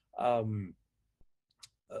of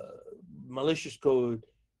malicious code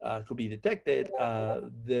could be detected,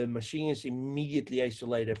 the machine is immediately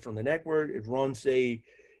isolated from the network. It runs a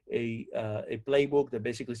playbook that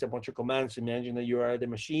basically is a bunch of commands. Imagine that you are the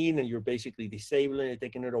machine and you're basically disabling it,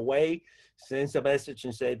 taking it away, sends a message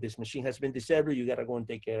and say, this machine has been disabled, you got to go and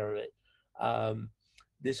take care of it.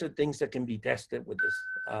 These are things that can be tested with this.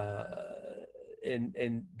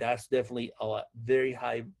 And that's definitely a very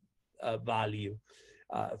high value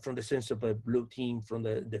from the sense of a blue team, from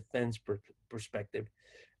the defense perspective.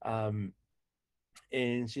 And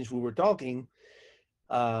since we were talking,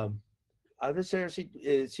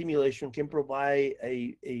 adversarial simulation can provide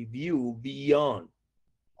a view beyond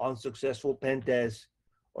unsuccessful pen tests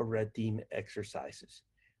or red team exercises.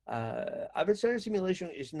 Adversarial simulation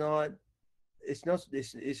it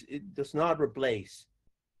does not replace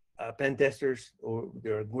pen testers, or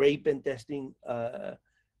there are great pen testing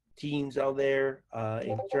teams out there,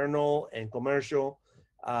 internal and commercial,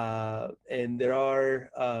 and there are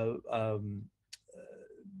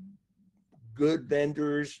good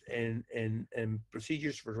vendors and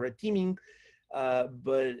procedures for red teaming,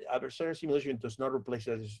 but adversarial simulation does not replace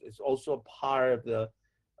that. It's also a part of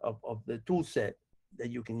the tool set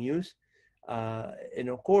that you can use. And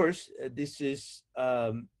of course, this is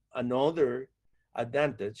another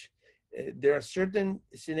advantage. There are certain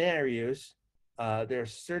scenarios, there are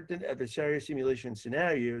certain adversarial simulation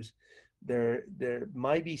scenarios there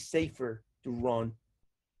might be safer to run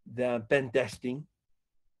than pen testing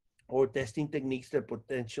or testing techniques that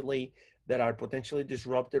are potentially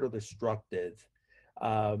disruptive or destructive.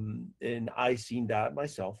 And I've seen that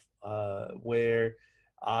myself, where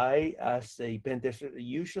I, as a pen tester,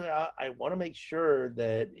 usually I want to make sure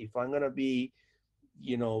that if I'm going to be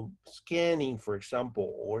scanning, for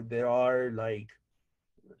example, or there are like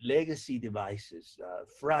legacy devices,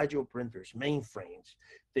 fragile printers, mainframes,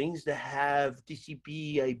 things that have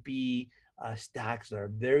TCP, IP stacks that are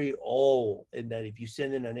very old, and that if you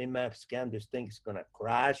send in an nmap scan, this thing is gonna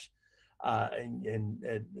crash. And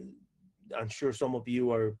I'm sure some of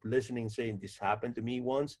you are listening saying this happened to me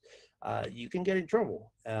once. You can get in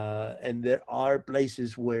trouble, and there are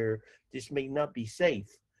places where this may not be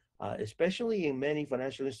safe. Especially in many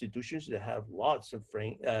financial institutions that have lots of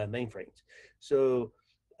mainframes. So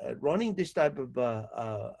running this type of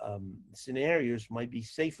scenarios might be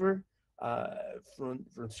safer from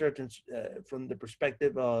the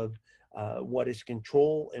perspective of what is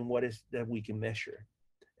control and what is that we can measure.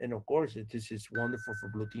 And of course, this is wonderful for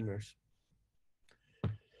blue teamers.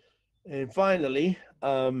 And finally,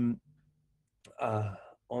 uh,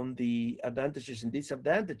 on the advantages and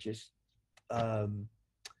disadvantages, um,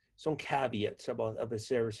 some caveats about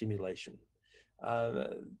adversarial simulation. Uh,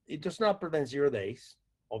 it does not prevent 0 days,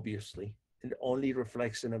 obviously. It only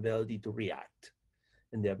reflects an ability to react.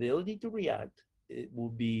 And the ability to react, it will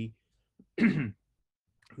be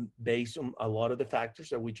based on a lot of the factors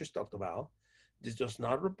that we just talked about. This does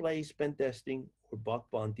not replace pen testing or bug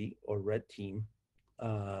bounty or red team.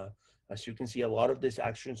 Uh, as you can see, a lot of these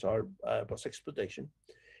actions are post exploitation.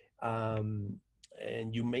 Um,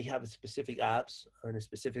 and you may have specific apps and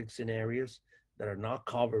specific scenarios that are not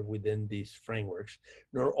covered within these frameworks.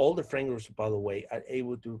 Nor all the frameworks, by the way, are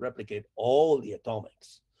able to replicate all the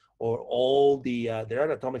atomics or all the, there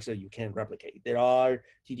are atomics that you can't replicate. There are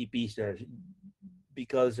TTPs that are,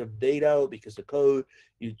 because of data or because of code,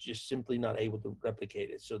 you're just simply not able to replicate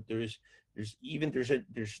it. So there's a universe,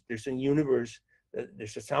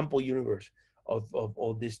 there's a sample universe of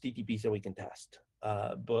all these TTPs that we can test.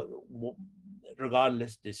 But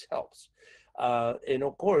regardless, this helps. And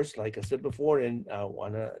of course, like I said before, and I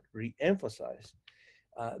want to re-emphasize,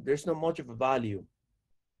 there's not much of a value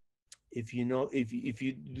if you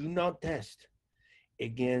do not test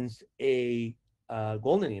against a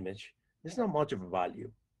golden image. There's not much of a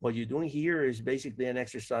value. What you're doing here is basically an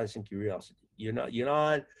exercise in curiosity. You're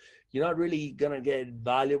not really gonna get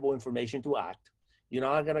valuable information to act. You're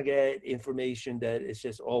not gonna get information that it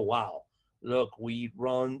says, oh wow, look, we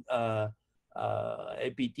run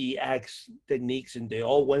APTX techniques and they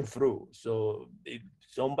all went through. So if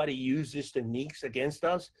somebody used these techniques against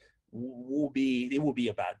us, it will be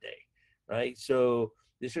a bad day, right? So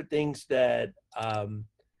these are things that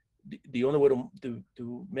the only way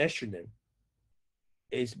to measure them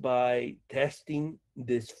is by testing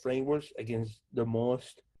these frameworks against the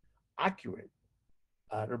most accurate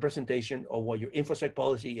representation of what your infosec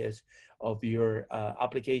policy is, of your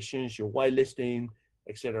applications, your whitelisting,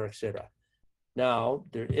 et cetera, et cetera. Now,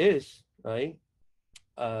 there is, right,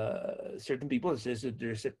 certain people that says that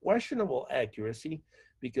there's a questionable accuracy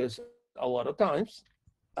because a lot of times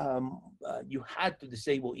you had to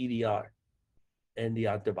disable EDR and the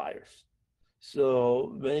antivirus.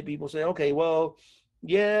 So many people say, okay, well,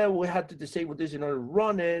 yeah, we had to disable this in order to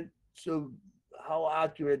run it. So how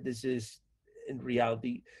accurate this is in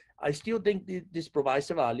reality? I still think this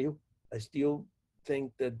provides a value. I still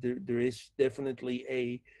think that there is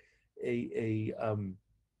definitely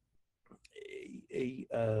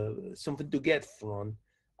something to get from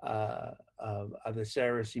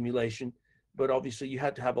adversarial simulation, but obviously you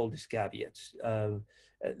had to have all these caveats.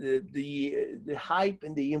 The hype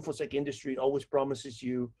in the infosec industry always promises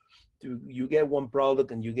you get one product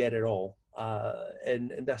and you get it all,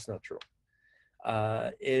 and that's not true.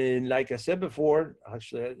 And like I said before,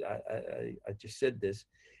 actually, I just said this.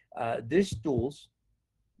 These tools,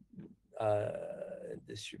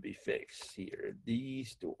 this should be fixed here.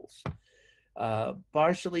 These tools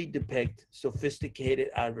partially depict sophisticated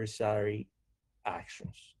adversary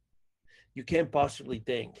actions. You can't possibly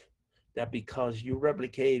think that because you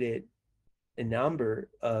replicated a number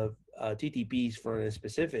of TTPs from a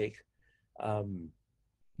specific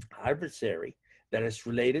adversary that is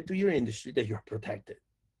related to your industry that you're protected.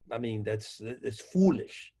 I mean, that's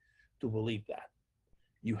foolish to believe that.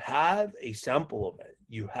 You have a sample of it.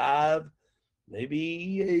 You have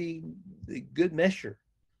maybe a good measure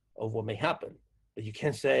of what may happen, but you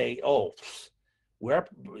can't say, oh,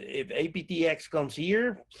 if APTX comes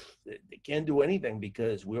here, they can't do anything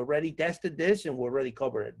because we already tested this and we already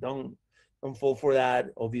covered it. Don't fall for that.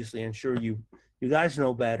 Obviously, I'm sure you guys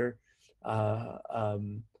know better.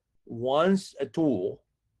 Once a tool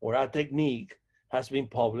or a technique has been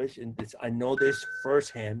published, and I know this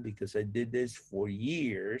firsthand because I did this for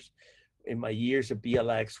years in my years of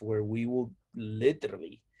BLX, where we will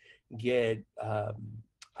literally get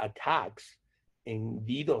attacks in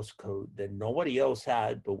DDoS code that nobody else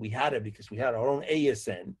had, but we had it because we had our own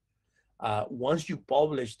ASN. Once you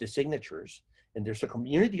publish the signatures, and there's a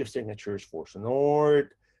community of signatures for Sonord,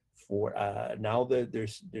 for now that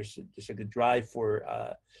there's a good drive for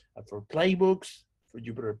playbooks, for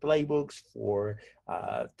Jupyter playbooks, for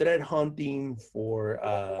thread hunting, for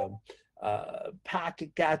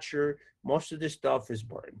packet catcher. Most of this stuff is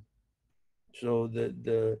burned. So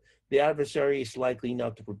the adversary is likely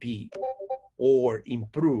not to repeat or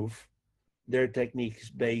improve their techniques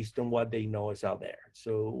based on what they know is out there.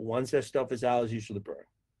 So once that stuff is out, it's usually burned.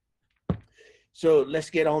 So let's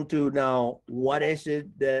get on to now, what is it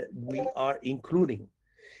that we are including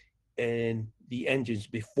in the engines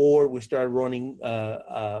before we start running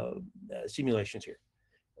simulations here.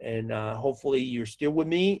 And hopefully you're still with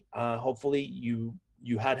me. Hopefully you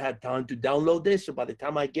had time to download this. So by the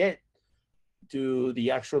time I get to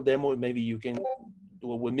the actual demo, maybe you can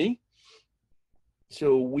do it with me.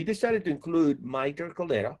 So we decided to include MITRE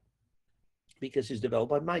Caldera because it's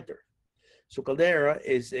developed by MITRE. So Caldera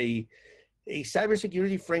is a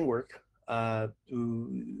cybersecurity framework to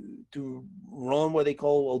run what they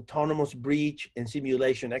call autonomous breach and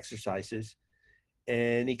simulation exercises.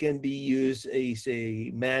 And it can be used as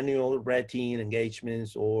a manual routine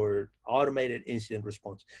engagements or automated incident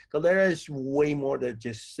response. Caldera is way more than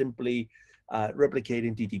just simply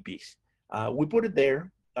replicating TTPs. We put it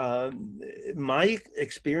there. My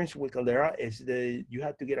experience with Caldera is that you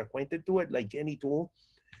have to get acquainted to it like any tool.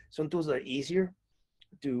 Some tools are easier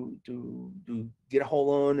to get a hold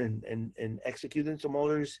on and execute, and some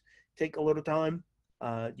others take a little time.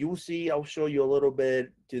 You will see, I'll show you a little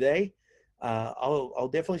bit today. I'll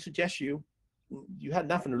definitely suggest you had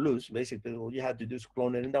nothing to lose. Basically, all you had to do is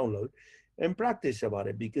clone it and download and practice about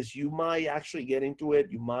it, because you might actually get into it.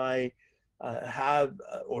 You might have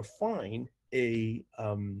or find a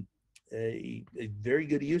very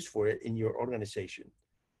good use for it in your organization.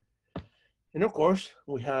 And of course,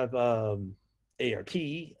 we have ART,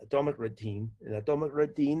 Atomic Red Team, and Atomic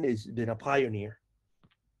Red Team has been a pioneer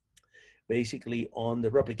basically on the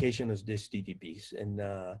replication of these TTPs. And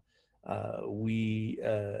we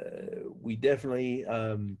definitely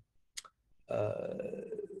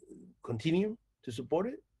continue to support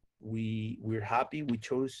it. We're happy we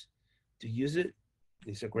chose to use it.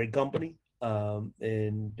 It's a great company,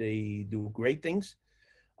 and they do great things.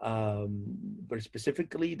 But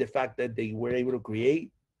specifically, the fact that they were able to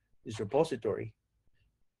create this repository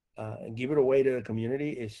and give it away to the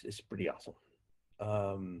community is pretty awesome.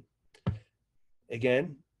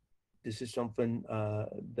 Again, this is something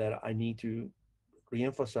that I need to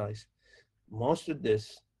reemphasize. Most of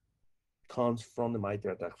this comes from the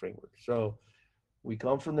MITRE ATT&CK framework. So we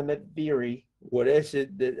come from the met theory. What is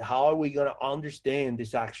it that, how are we going to understand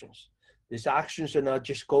these actions? These actions are not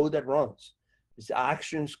just code that runs. These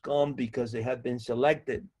actions come because they have been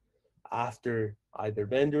selected after either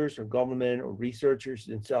vendors or government or researchers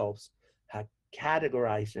themselves had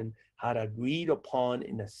categorized and had agreed upon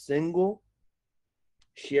in a single,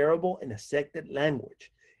 shareable, and accepted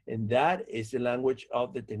language. And that is the language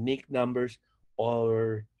of the technique numbers,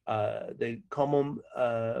 or the common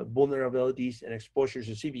vulnerabilities and exposures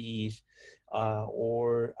of CVEs,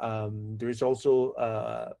 or there's also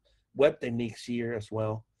web techniques here as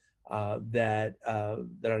well that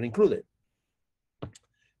are included.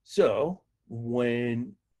 So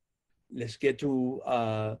let's get to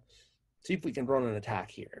see if we can run an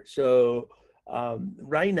attack here. So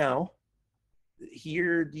right now,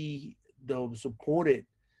 here the supported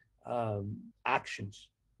actions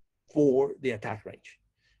for the attack range.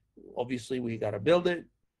 Obviously, we got to build it.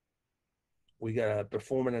 We got to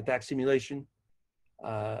perform an attack simulation.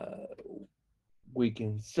 We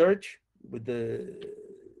can search with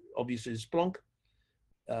obviously Splunk.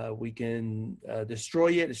 We can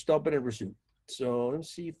destroy it, stop it, and resume. So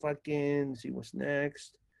let's see if I can see what's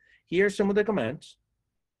next. Here's some of the commands.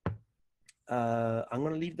 I'm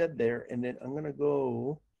going to leave that there, and then I'm going to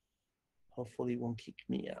go. Hopefully, it won't kick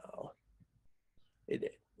me out. It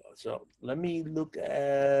did. So let me look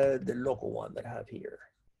at the local one that I have here.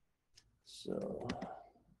 So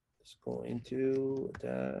let's go into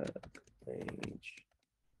attack range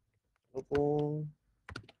local.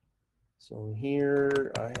 So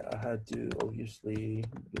here I had to obviously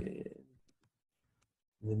be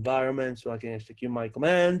the environment so I can execute my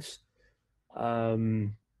commands.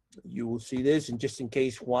 You will see this, and just in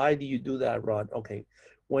case, why do you do that, Rod? Okay,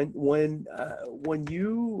 when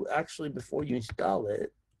you actually, before you install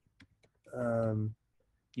it,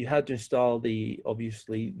 you had to install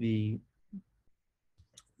obviously the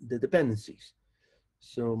dependencies.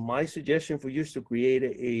 So my suggestion for you is to create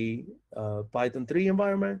a Python 3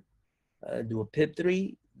 environment, do a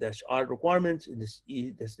pip3, that's our requirements, and that's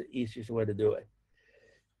the easiest way to do it.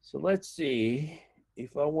 So let's see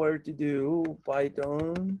if I were to do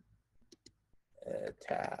Python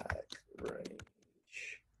attack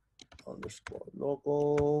range underscore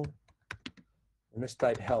local, and let's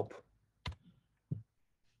type help.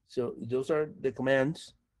 So those are the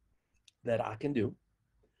commands that I can do.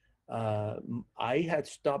 I had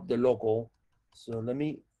stopped the local, so let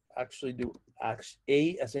me actually do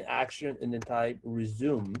A as an action and then type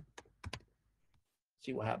resume.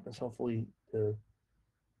 See what happens. Hopefully the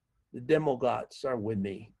demo gods are with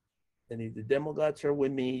me. And if the demo gods are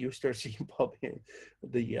with me, you start seeing popping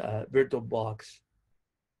the virtual box.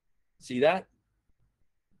 See that?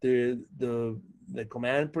 The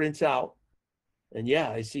command prints out, and yeah,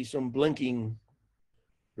 I see some blinking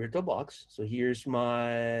virtual box. So here's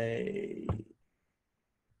my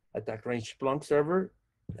attack range Splunk server.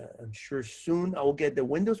 I'm sure soon I will get the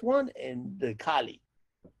Windows one and the Kali.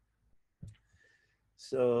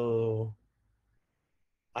 So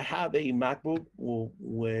I have a MacBook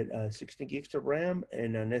with 16 gigs of RAM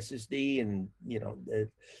and an SSD, and you know,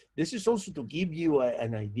 this is also to give you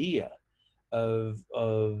an idea of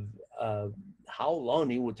how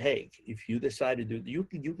long it would take if you decide to do.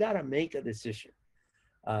 You gotta make a decision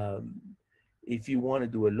if you want to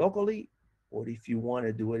do it locally or if you want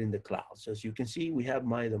to do it in the cloud. So as you can see, we have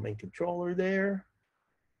my domain controller there.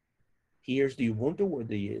 Here's the Ubuntu with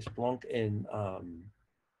the Splunk and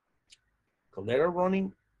Caldera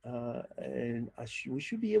running. And we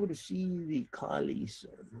should be able to see the Kali. So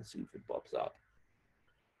let's see if it pops up.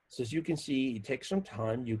 So as you can see, it takes some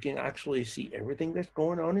time. You can actually see everything that's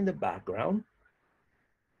going on in the background.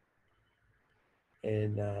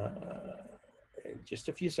 And in just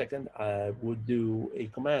a few seconds, I would do a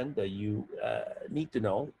command that you need to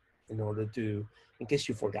know in order to, in case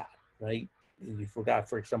you forgot, right? You forgot,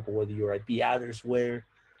 for example, whether your IP address were,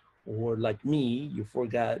 or like me, you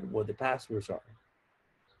forgot what the passwords are.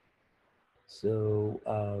 So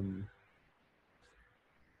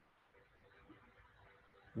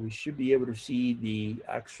we should be able to see the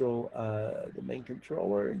actual domain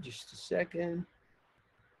controller in just a second.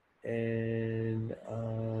 And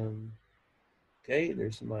okay,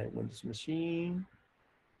 there's my Windows machine.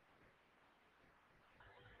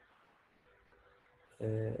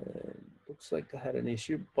 And looks like I had an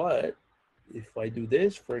issue, but if I do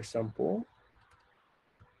this, for example,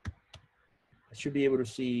 I should be able to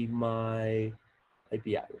see my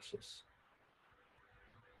IP addresses.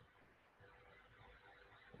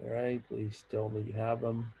 All right, please tell me you have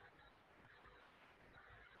them.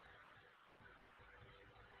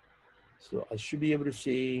 So I should be able to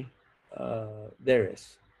see, there it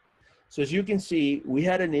is. So as you can see, we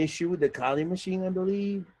had an issue with the Kali machine, I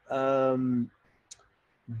believe.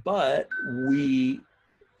 But we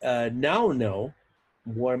now know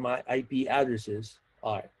where my IP addresses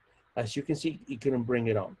are. As you can see, you couldn't bring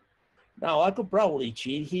it on. Now I could probably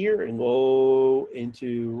cheat here and go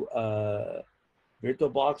into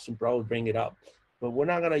VirtualBox and probably bring it up, but we're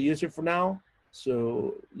not gonna use it for now.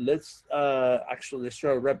 So let's let's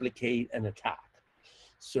try to replicate an attack.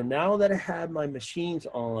 So now that I have my machines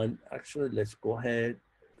on, actually, let's go ahead.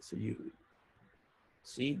 So you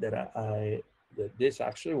see that that this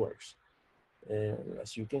actually works. And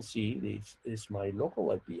as you can see, this is my local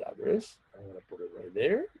IP address. I'm gonna put it right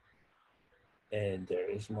there. And there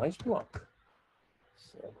is my Splunk.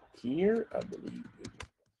 So here, I believe,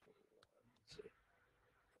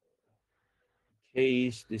 in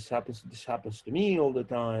case this happens to me all the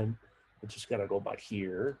time, I just gotta go back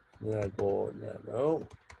here. Then I go, no,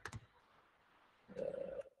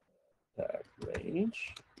 attack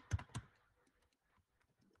range.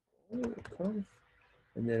 And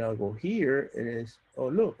then I'll go here, and it's, oh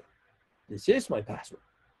look, this is my password.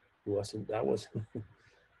 That wasn't.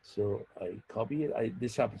 So I copy it.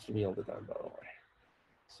 This happens to me all the time, by the way.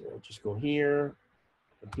 So I'll just go here,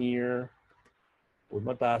 and here, with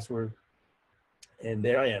my password, and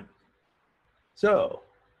there I am. So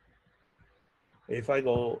if I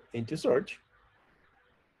go into search,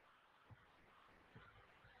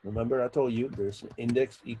 remember I told you there's an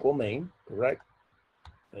index equal main, correct?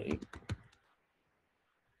 Right.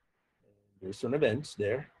 There's some events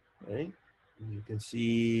there, right? And you can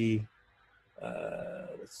see,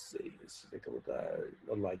 let's see, let's take a look at it.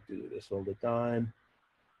 I like to do this all the time.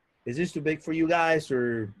 Is this too big for you guys,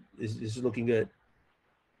 or is this looking good?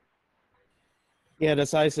 Yeah, the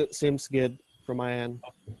size seems good from my end.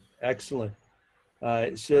 Excellent.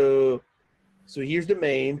 So here's the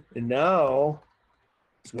main, and now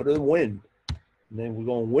let's go to the win. And then we're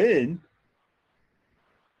going to win.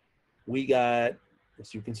 We got,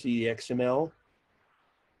 as you can see, the XML.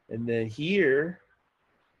 And then here,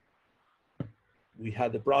 we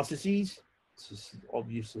have the processes. This is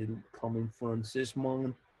obviously coming from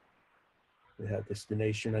Sysmon. We have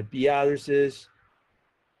destination IP addresses.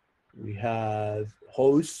 We have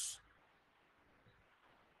hosts,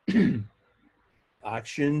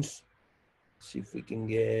 actions. See if we can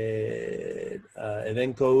get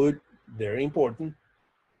event code. Very important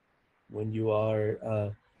when you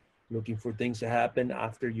are looking for things to happen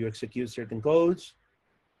after you execute certain codes.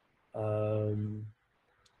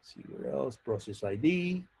 See what else? Process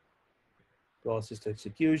ID, process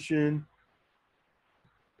execution,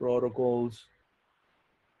 protocols,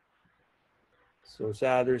 source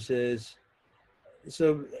addresses.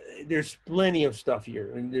 So there's plenty of stuff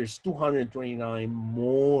here, and there's 229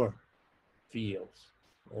 more fields,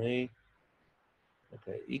 right?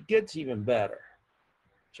 Okay, it gets even better.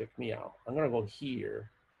 Check me out. I'm gonna go here,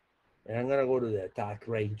 and I'm gonna go to the attack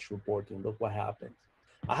range reporting. Look what happens.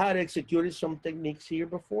 I had executed some techniques here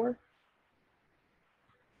before,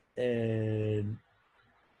 and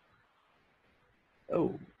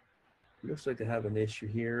oh, looks like I have an issue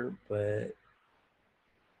here, but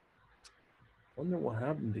I wonder what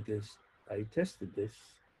happened because I tested this.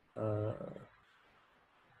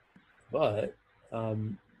 But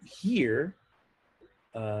here,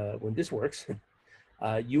 when this works,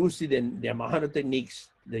 you will see the amount of techniques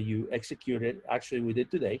that you executed. Actually, we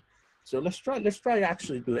did today. So let's try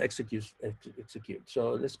actually to execute.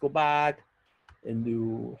 So let's go back and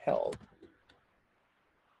do help.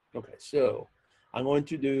 Okay, so I'm going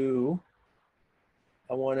to do,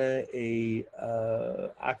 I want a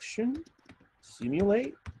action,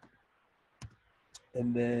 simulate,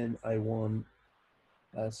 and then I want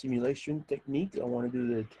a simulation technique. I want to do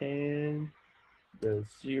the 10, the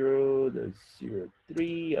 0, the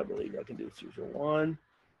 0.3. I believe I can do 0.1.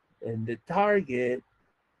 And the target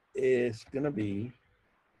is going to be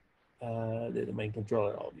the domain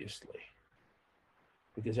controller, obviously,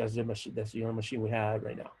 because that's the machine. That's the only machine we have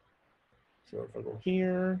right now. So if I go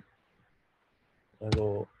here, I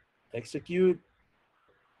go execute,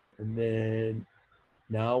 and then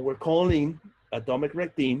now we're calling atomic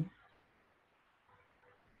rec team,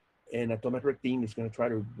 and atomic rec team is going to try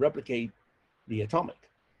to replicate the atomic,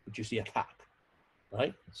 which is the attack,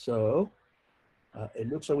 right? So it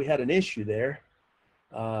looks like we had an issue there.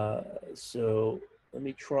 So let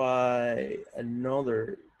me try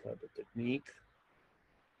another type of technique.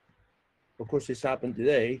 Of course, this happened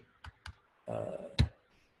today. Let's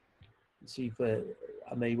see if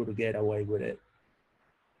I'm able to get away with it.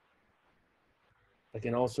 I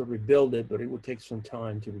can also rebuild it, but it will take some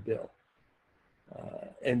time to rebuild.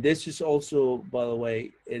 And this is also, by the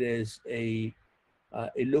way, it is a.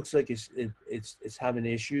 It looks like it's having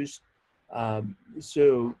issues.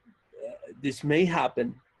 So this may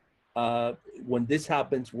happen. When this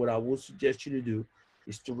happens, what I will suggest you to do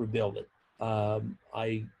is to rebuild it.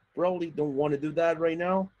 I probably don't want to do that right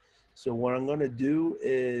now. So what I'm going to do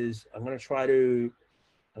is I'm going to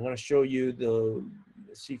show you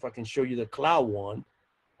see if I can show you the cloud one.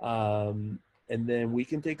 And then we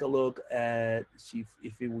can take a look at, see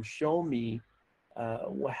if it will show me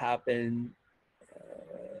what happened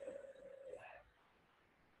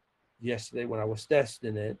yesterday when I was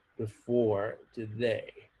testing it before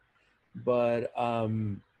today. But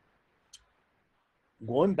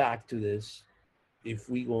going back to this, if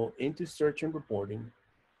we go into search and reporting,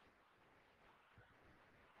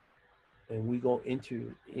 and we go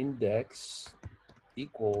into index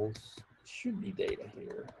equals, should be data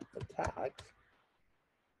here, attack.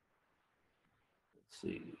 Let's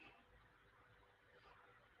see.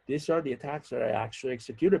 These are the attacks that I actually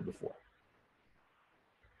executed before.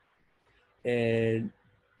 And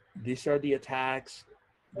these are the attacks.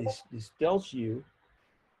 This tells you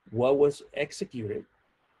what was executed,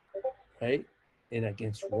 right? And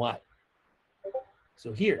against what.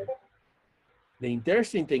 So here, the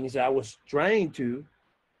interesting thing is I was trying to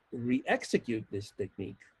re-execute this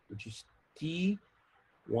technique, which is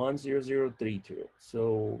T10032.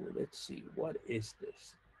 So let's see, what is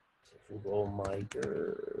this? So if we go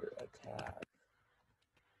miter attack.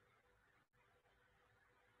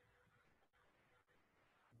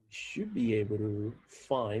 We should be able to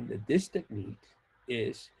find that this technique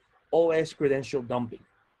is OS credential dumping,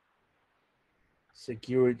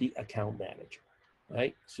 security account manager,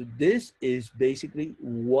 right? So this is basically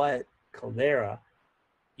what Caldera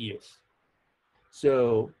is.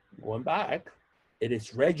 So going back, it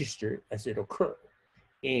is registered as it occurred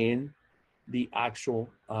in the actual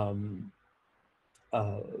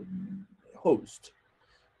host.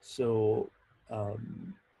 So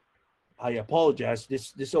I apologize.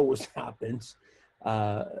 This always happens.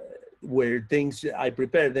 where things I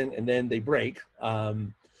prepare them and then they break.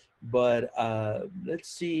 But let's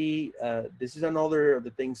see. This is another of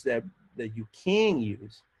the things that you can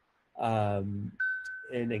use. Um,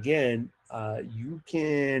 and again, you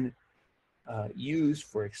can use,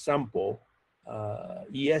 for example,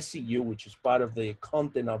 ESCU, which is part of the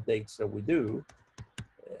content updates that we do.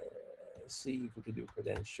 Let's see if we can do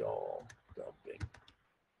credential dumping.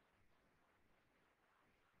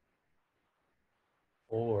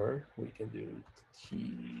 Or we can do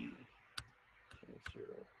T0.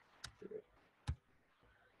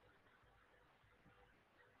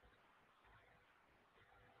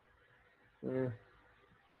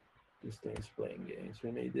 This thing's playing games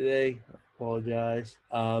with me today. I apologize.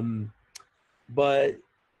 But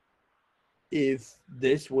if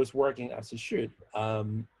this was working as it should,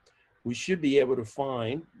 we should be able to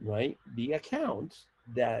find, right, the accounts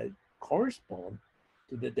that correspond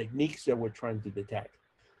to the techniques that we're trying to detect.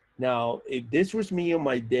 Now, if this was me on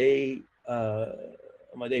my day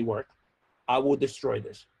work, I will destroy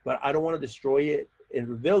this, but I don't want to destroy it and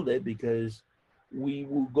rebuild it because we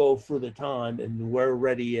will go through the time and we're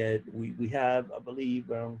already at, we have, I believe,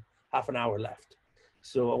 around half an hour left.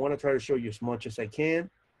 So I want to try to show you as much as I can.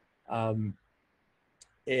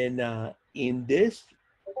 In this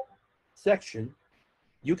section,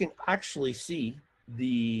 you can actually see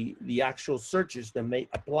the actual searches that may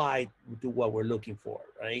apply to what we're looking for,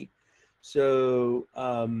 right? So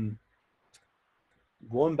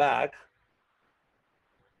going back,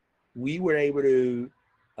 we were able to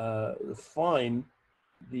find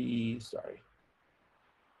the, sorry.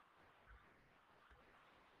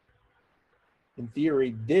 In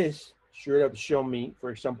theory, this should have shown me, for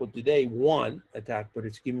example, today, one attack, but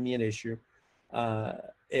it's giving me an issue.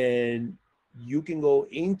 And you can go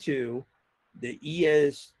into the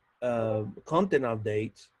ES content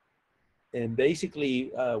updates. And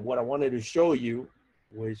basically what I wanted to show you,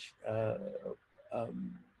 which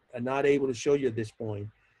I'm not able to show you at this point,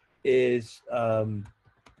 is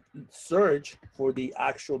search for the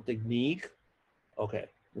actual technique. Okay,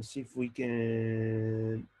 let's see if we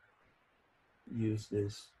can use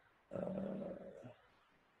this.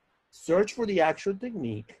 Search for the actual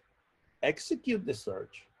technique, execute the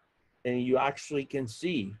search, and you actually can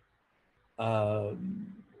see that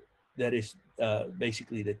is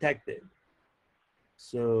basically detected.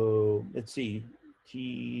 So let's see,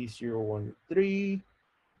 T013.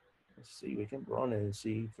 Let's see, we can run it and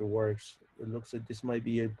see if it works. It looks like this might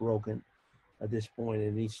be broken at this point.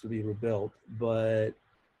 It needs to be rebuilt, but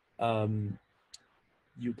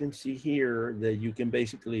you can see here that you can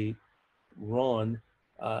basically run.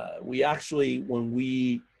 We actually, when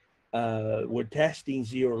we were testing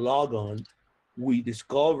zero logon, we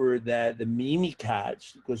discovered that the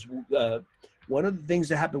Mimikatz, because one of the things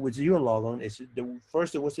that happened with zero logon is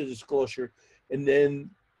first there was a disclosure, and then,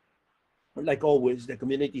 like always, the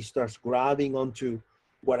community starts grabbing onto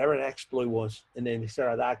whatever an exploit was, and then they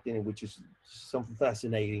start adapting it, which is something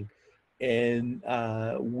fascinating. And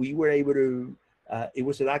we were able to, it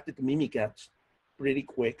was adapted to Mimikatz pretty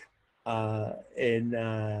quick.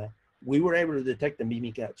 We were able to detect the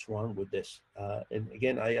Mimikatz run with this. And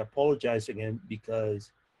again, I apologize again because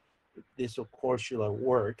this, of course, should have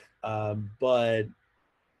worked. But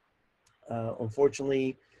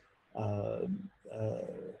unfortunately, I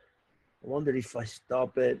wonder if I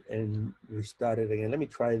stop it and restart it again. Let me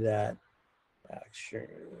try that. Action,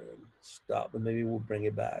 stop, and maybe we'll bring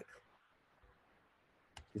it back.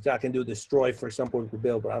 Because I can do destroy, for example, with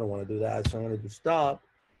rebuild, but I don't want to do that. So I'm going to do stop.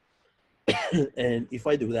 And if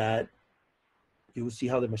I do that, you will see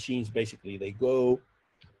how the machines basically, they go,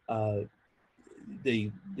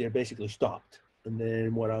 they're basically stopped. And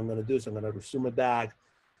then what I'm going to do is I'm going to resume it back,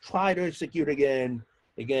 try to execute again.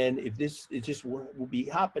 Again, if this is just what will be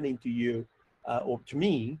happening to you or to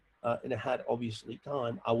me, and I had obviously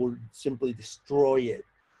time, I will simply destroy it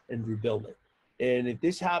and rebuild it. And if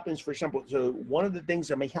this happens, for example, so one of the things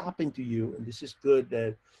that may happen to you, and this is good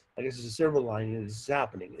that I guess it's a silver lining this is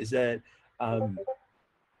happening, is that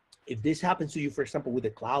if this happens to you, for example, with the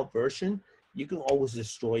cloud version, you can always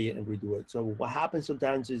destroy it and redo it. So what happens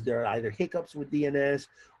sometimes is there are either hiccups with DNS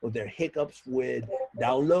or there are hiccups with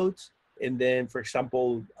downloads. And then, for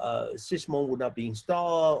example, Sysmon would not be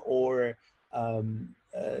installed, or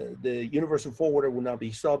the universal forwarder would not be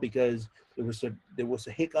installed because there was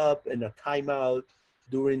a hiccup and a timeout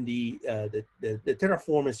during the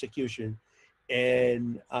Terraform execution.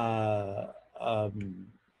 And I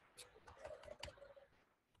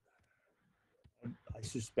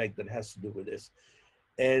suspect that has to do with this.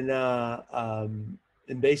 And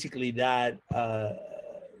basically that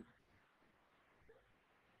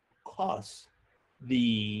costs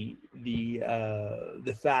the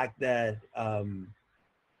fact that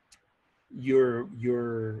your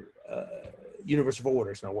universal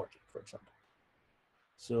order is not working, for example.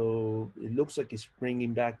 So it looks like it's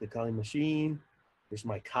bringing back the Kali machine. There's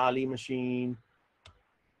my Kali machine.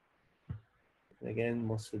 Again,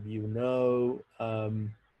 most of you know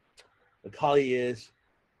what Kali is,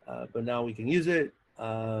 but now we can use it.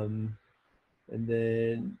 And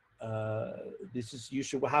then this is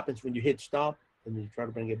usually what happens when you hit stop and you try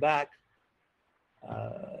to bring it back.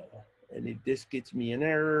 And if this gets me an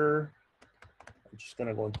error, I'm just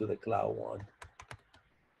gonna go into the cloud one.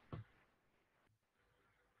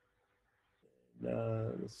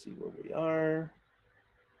 Let's see where we are.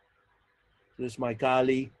 There's my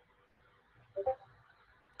Kali.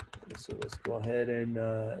 So let's go ahead and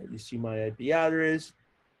you see my IP address.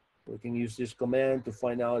 We can use this command to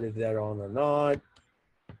find out if they're on or not.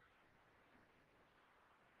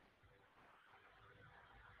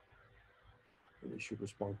 And it should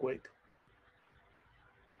respond quick.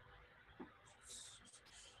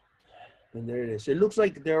 And there it is. It looks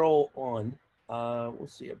like they're all on. We'll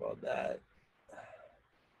see about that.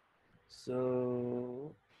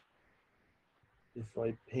 So if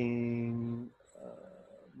I ping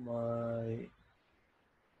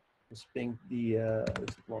let's ping the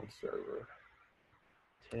Splunk server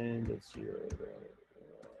 10.0.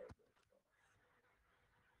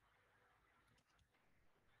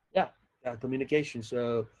 Yeah, communication.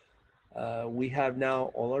 So we have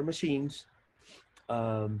now all our machines.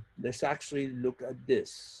 Let's actually look at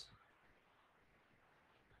this.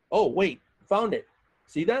 Oh, wait, found it.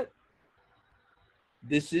 See that?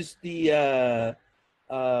 This is the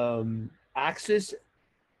Access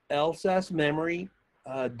LSAS memory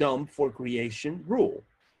dump for creation rule,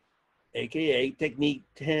 aka technique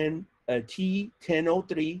 10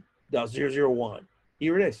 T1003.001.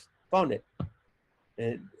 Here it is. Found it.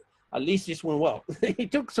 And at least this went well.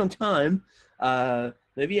 It took some time.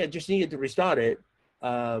 Maybe I just needed to restart it.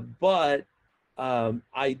 But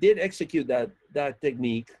I did execute that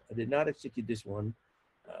technique. I did not execute this one.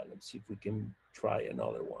 Let's see if we can try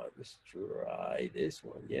another one. Let's try this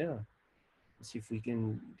one. Yeah. Let's see if we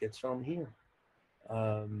can get some here.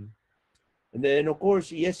 And then, of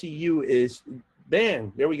course, ESCU is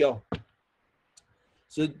bang. There we go.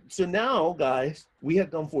 So now, guys, we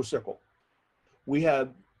have done full circle. We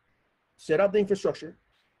have set up the infrastructure,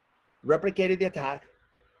 replicated the attack,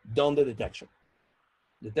 done the detection.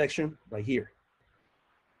 Detection right here.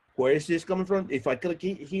 Where is this coming from? If I click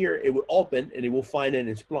here, it will open and it will find it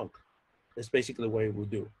in Splunk. That's basically what it will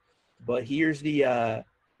do. But here's the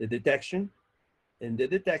detection, and the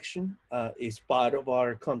detection is part of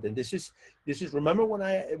our content. This is remember when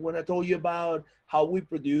I told you about how we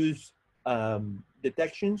produce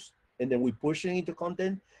detections and then we push it into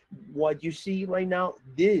content. What you see right now,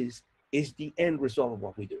 this is the end result of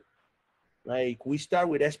what we do. Like we start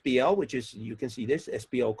with SPL, which is, you can see this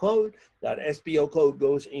SPL code. That SPL code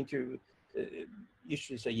goes into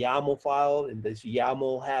usually it's a YAML file, and this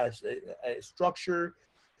YAML has a structure.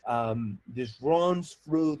 This runs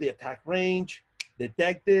through the attack range,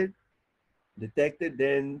 detected,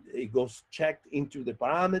 then it goes checked into the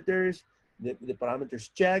parameters. The parameters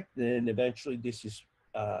checked, then eventually this is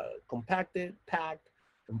compacted, packed,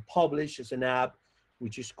 and published as an app,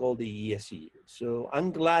 which is called the ESCU. So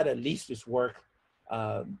I'm glad at least this worked.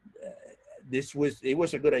 It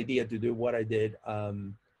was a good idea to do what I did.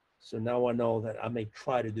 So now I know that I may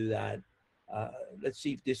try to do that. Let's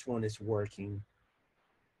see if this one is working.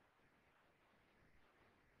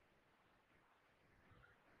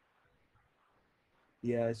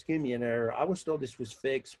 Yeah, it's giving me an error. I was told this was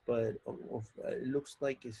fixed, but it looks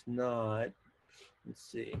like it's not. Let's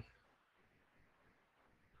see.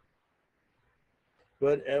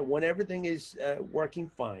 But when everything is working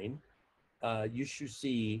fine, you should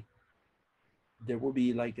see there will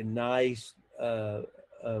be like a nice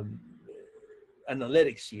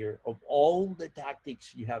analytics here of all the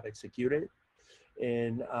tactics you have executed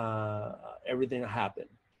and everything that happened,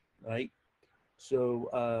 right? So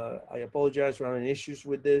I apologize for having issues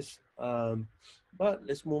with this, but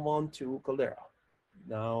let's move on to Caldera.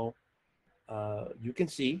 Now, you can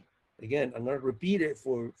see, again, I'm gonna repeat it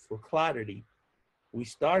for clarity. We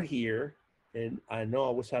start here, and I know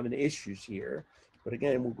I was having issues here, but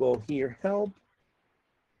again, we'll go here, help,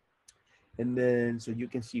 and then so you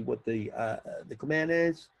can see what the command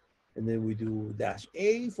is, and then we do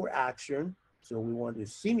 -A for action. So we want to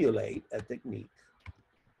simulate a technique.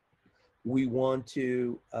 We want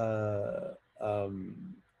to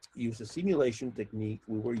use a simulation technique.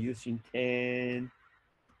 We were using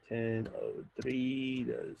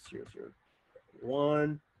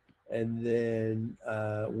 10.03.001. And then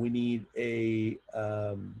we need a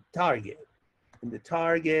target. And the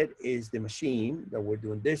target is the machine that we're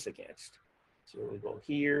doing this against. So we go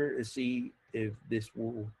here to see if this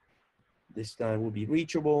time will be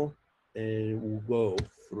reachable, and we'll go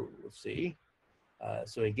through. Let's see.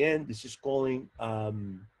 So again, this is calling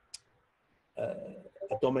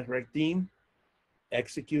atomic rec team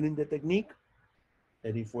executing the technique.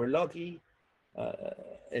 And if we're lucky,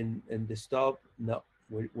 and the stop, no,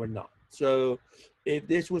 we're not. So if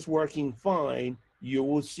this was working fine, you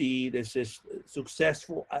will see this is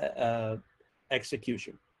successful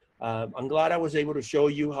execution. I'm glad I was able to show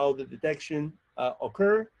you how the detection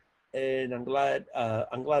occurred, and I'm glad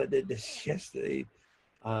I did this yesterday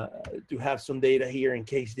to have some data here in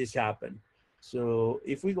case this happened. So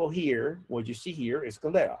if we go here, what you see here is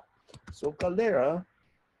Caldera. So Caldera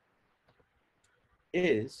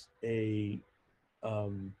is a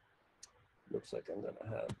looks like I'm gonna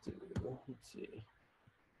have to, let's see,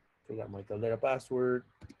 forgot my Caldera password.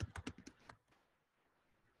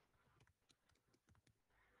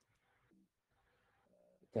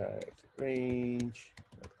 Tag range.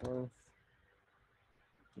 That's not.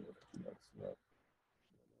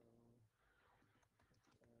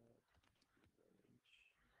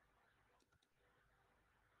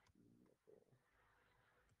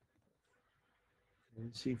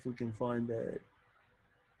 Let's see if we can find that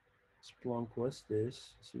Splunk was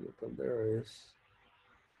this. Let's see what Caldera is.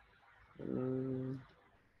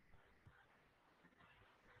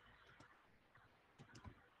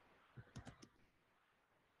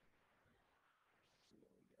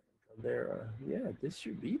 Caldera, yeah, this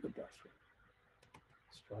should be the password.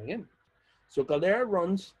 Let's try again. So Caldera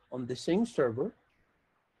runs on the same server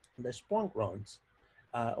that Splunk runs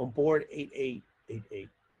on port 8888.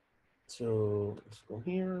 So let's go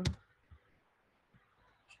here.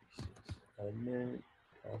 Admin,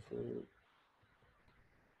 password.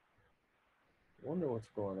 I wonder what's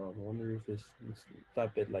going on. I wonder if it's, let's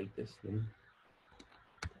type it like this. Then.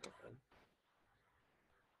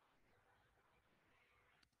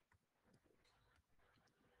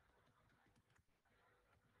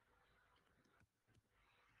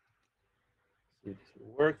 See if this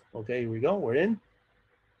will work. Okay, here we go. We're in.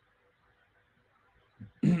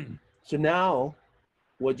 So now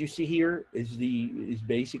what you see here is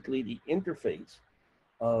basically the interface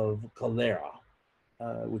of Caldera,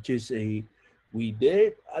 which is we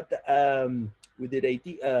did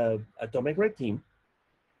atomic red team.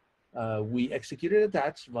 We executed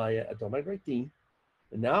attacks via atomic red team,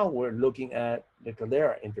 and now we're looking at the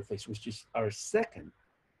Caldera interface, which is our second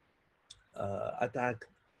attack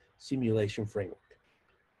simulation framework.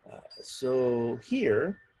 So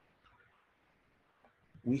here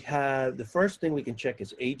we have the first thing we can check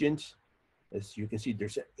is agents. As you can see,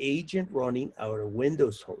 there's an agent running our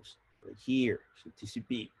Windows host right here, so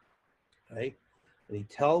TCP, right? And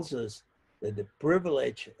it tells us that the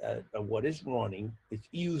privilege of what is running is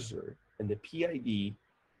user, and the PID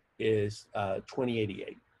is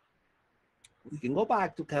 2088. We can go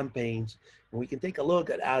back to campaigns, and we can take a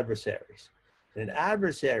look at adversaries. And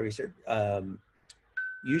adversaries are,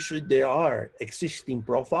 usually there are existing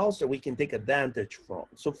profiles that we can take advantage from.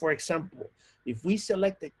 So for example, if we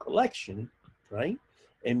select a collection, right,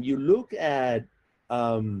 and you look at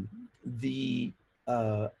the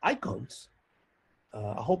icons,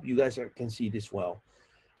 I hope you guys can see this well.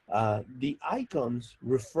 The icons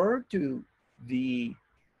refer to the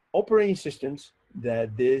operating systems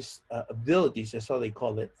that this abilities, that's how they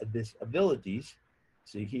call it, this abilities,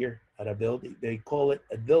 see here at ability, they call it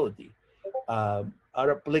ability, are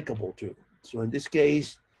applicable to. So in this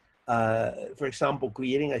case, for example,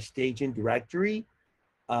 creating a staging directory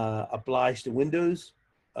applies to Windows,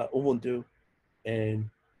 Ubuntu, and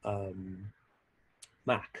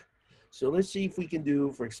Mac. So let's see if we can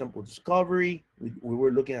do, for example, discovery. We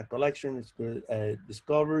were looking at collection, it's good at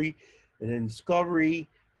discovery. And then discovery,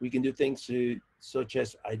 we can do things such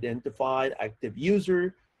as identified active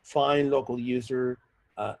user, find local user,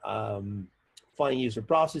 find user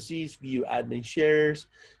processes, view admin shares.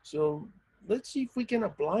 So let's see if we can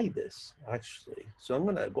apply this actually. So I'm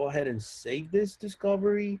gonna go ahead and save this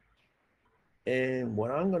discovery. And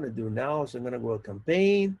what I'm gonna do now is I'm gonna go to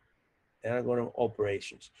campaign, and I'm going to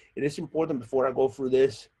operations. It is important before I go through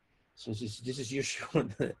this, since this is usually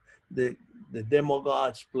the demo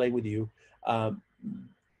gods play with you.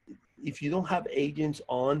 If you don't have agents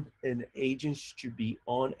on, and agents should be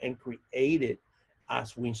on and created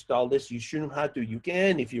as we install this, you shouldn't have to. You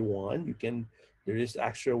can, if you want, you can. There is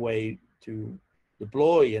actually a way to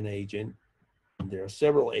deploy an agent. There are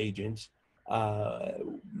several agents.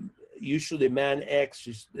 Usually man X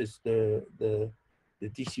is the the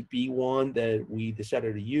TCP one that we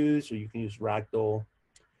decided to use, or you can use Ragdoll.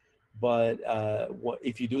 But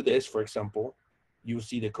if you do this, for example, you'll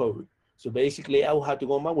see the code. So basically, I will have to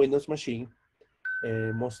go on my Windows machine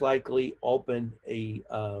and most likely open a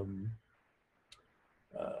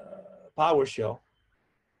PowerShell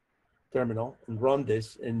terminal and run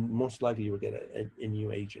this, and most likely you will get a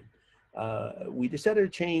new agent. We decided to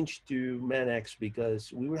change to ManX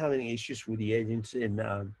because we were having issues with the agents in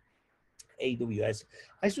AWS.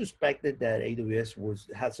 I suspected that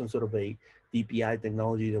AWS had some sort of a DPI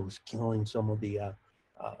technology that was killing some of the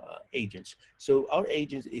agents. So our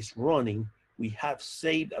agent is running. We have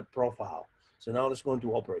saved a profile. So now let's go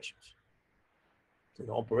into operations. So in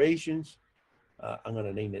operations, I'm going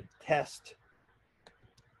to name it test.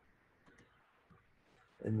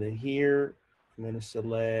 And then here, I'm going to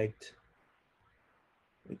select,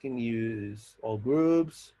 we can use all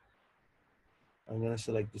groups. I'm going to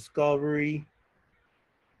select discovery.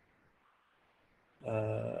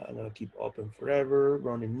 I'm going to keep open forever,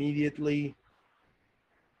 run immediately.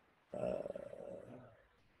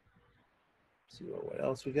 See what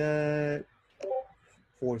else we got.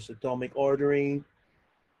 Force atomic ordering.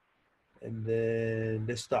 And then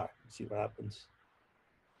let's start. See what happens.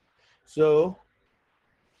 So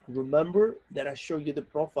remember that I showed you the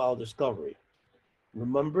profile discovery.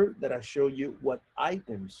 Remember that I showed you what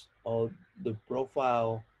items of the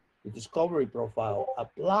profile, the discovery profile,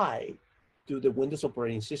 apply to the Windows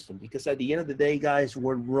operating system. Because at the end of the day, guys,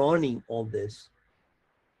 we're running all this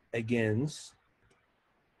against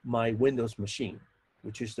my Windows machine,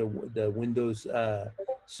 which is the Windows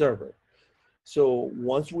server. So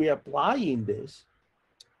once we applying this,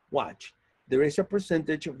 watch, there is a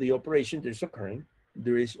percentage of the operation that's occurring.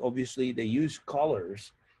 There is obviously, they use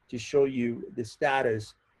colors to show you the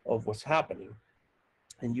status of what's happening.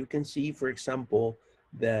 And you can see, for example,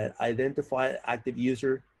 that identify active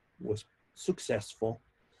user was successful.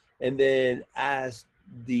 And then as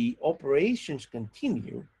the operations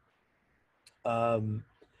continue,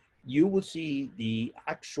 you will see the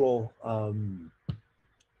actual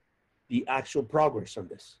progress on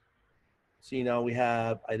this. See, now we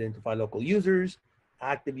have identify local users,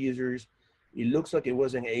 active users. It looks like it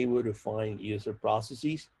wasn't able to find user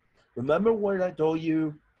processes. Remember what I told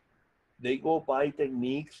you? They go by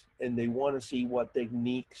techniques and they want to see what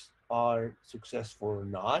techniques are successful or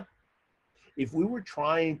not. If we were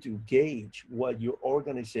trying to gauge what your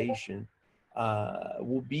organization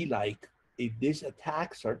will be like if these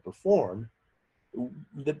attacks are performed,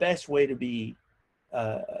 the best way to be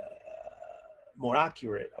more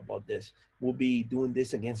accurate about this will be doing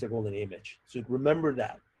this against a golden image. So remember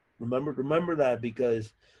that. Remember that,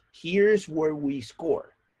 because here's where we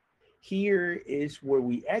score. Here is where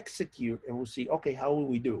we execute, and we'll see, okay, how will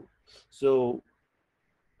we do? So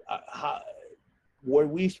were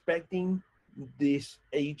we expecting this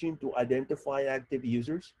agent to identify active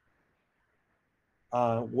users?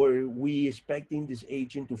 Were we expecting this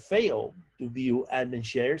agent to fail to view admin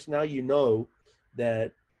shares? Now you know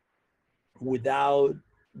that with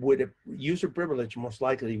a user privilege, most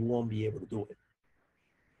likely you won't be able to do it.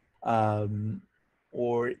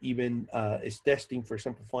 Or even is testing for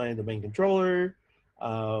simplifying the main controller.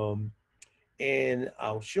 And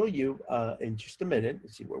I'll show you in just a minute.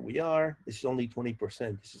 Let's see where we are. This is only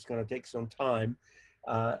 20%. This is going to take some time.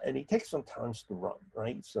 And it takes some time to run,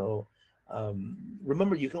 right? So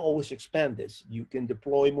remember, you can always expand this. You can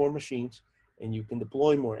deploy more machines and you can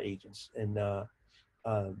deploy more agents. And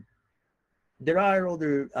there are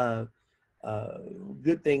other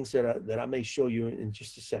good things that I may show you in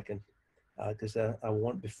just a second. Because I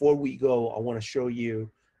want, before we go, I want to show you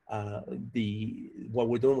what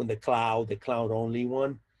we're doing with the cloud only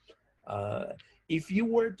one. If you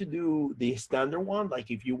were to do the standard one, like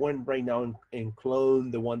if you went right now and clone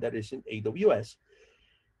the one that is in AWS,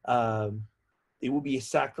 it will be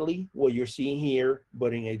exactly what you're seeing here,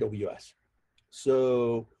 but in AWS.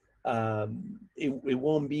 So it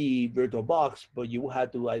won't be VirtualBox, but you will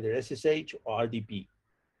have to either SSH or RDP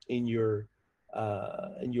in your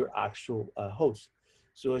actual host.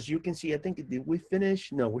 So as you can see, I think, did we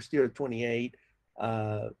finish? No, we're still at 28.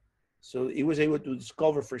 So it was able to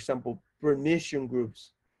discover, for example, permission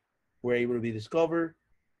groups were able to be discovered.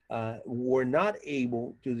 We're not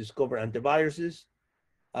able to discover antiviruses,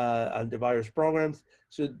 antivirus programs.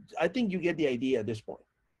 So I think you get the idea at this point.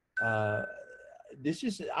 This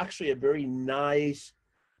is actually a very nice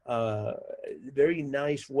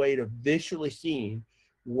way to visually seeing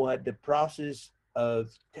what the process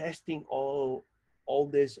of testing all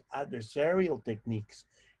these adversarial techniques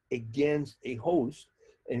against a host.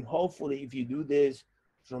 And hopefully, if you do this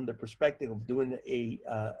from the perspective of doing a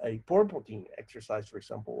purple team exercise, for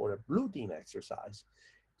example, or a blue team exercise,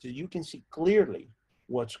 so you can see clearly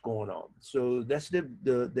what's going on. So that's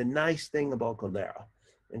the nice thing about Caldera.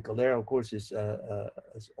 And Caldera, of course, is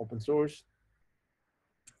open source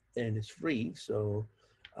and it's free. So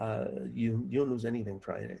you don't lose anything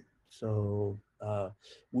trying it. So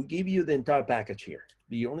we give you the entire package here.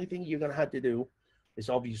 The only thing you're gonna have to do is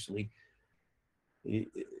obviously,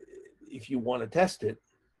 if you want to test it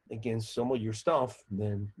against some of your stuff,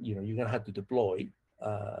 then you're gonna have to deploy.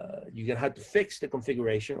 You're gonna have to fix the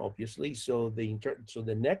configuration, obviously, so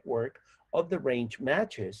the network of the range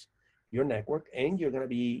matches your network, and you're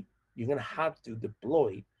gonna have to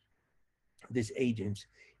deploy these agents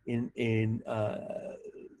in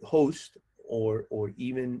host or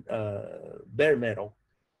even bare metal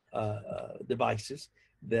devices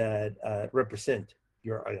that represent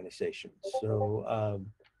your organization. So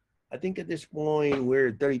I think at this point we're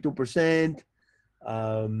at 32%.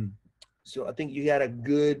 So I think you got a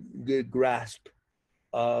good grasp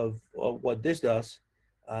of what this does.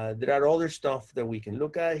 There are other stuff that we can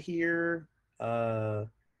look at here. There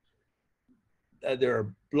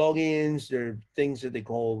are plugins, there are things that they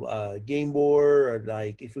call game board, or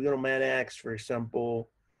like if we go to Manax, for example,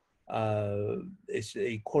 it's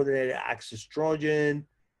a coordinated access Trojan.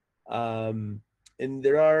 And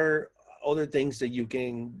there are other things that you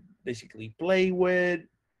can basically play with,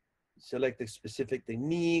 select the specific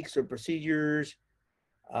techniques or procedures.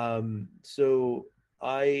 So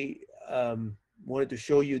I wanted to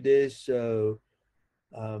show you this. So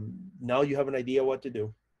now you have an idea what to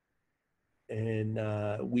do. And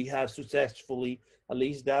we have successfully, at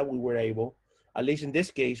least that we were able, at least in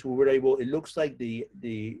this case, we were able, it looks like the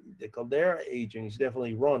Caldera agent is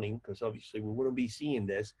definitely running, because obviously we wouldn't be seeing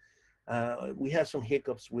this. We had some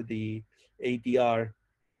hiccups with the ATR,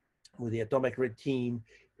 with the Atomic Red team,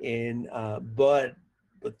 and but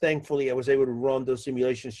thankfully I was able to run those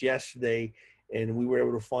simulations yesterday, and we were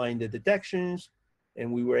able to find the detections,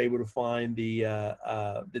 and we were able to find the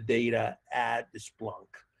data at the Splunk.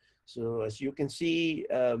 So as you can see,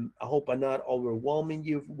 I hope I'm not overwhelming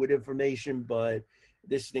you with information, but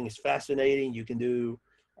this thing is fascinating. You can do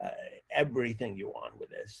everything you want with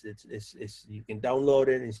this. It's you can download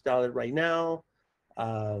it, install it right now,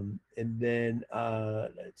 and then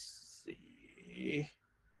let's see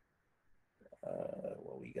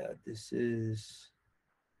what we got. This is,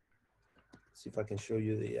 let's see if I can show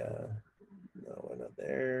you the. No, we're not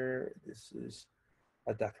there. This is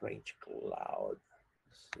Attack Range Cloud.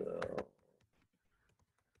 So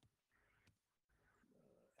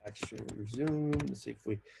action resume. Let's see if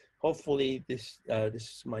we, hopefully this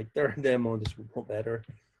is my third demo. This will go better.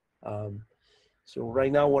 So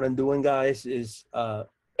right now what I'm doing, guys, is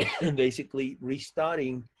basically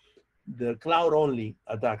restarting the cloud only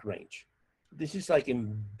attack range. This is like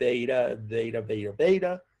in beta.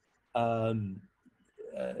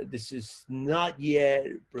 This is not yet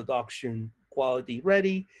production quality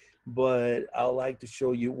ready, but I like to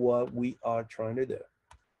show you what we are trying to do.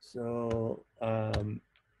 So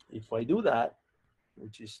if I do that,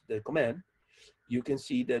 which is the command, you can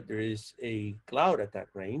see that there is a cloud attack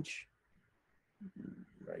range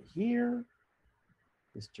right here.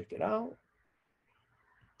 Let's check it out.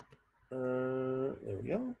 There we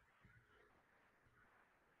go.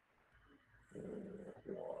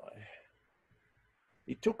 Why?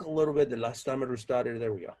 It took a little bit the last time it restarted.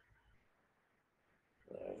 There we go.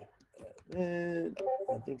 And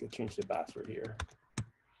I think I changed the password here.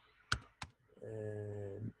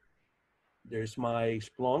 And there's my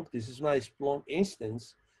Splunk. This is my Splunk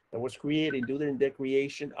instance that was created during the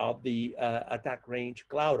creation of the attack range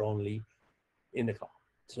cloud only in the cloud.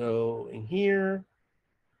 So in here,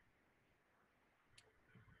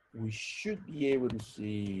 we should be able to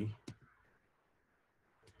see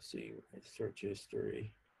search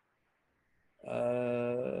history.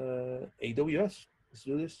 AWS, let's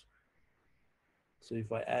do this. So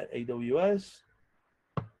if I add AWS,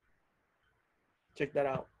 check that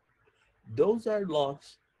out. Those are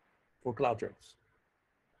logs for CloudTrails.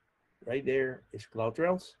 Right there is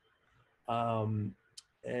CloudTrails.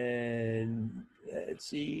 And let's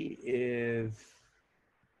see if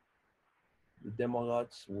the demo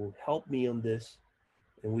logs will help me on this,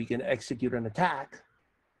 and we can execute an attack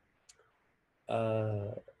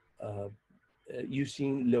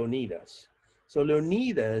using Leonidas. So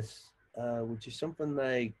Leonidas, which is something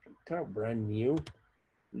like kind of brand new,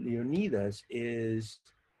 Leonidas is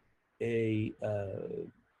a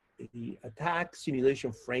attack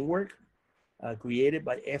simulation framework created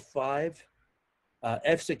by F5,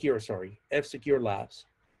 F-Secure Labs.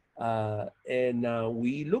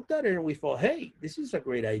 We looked at it and we thought, hey, this is a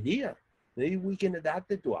great idea. Maybe we can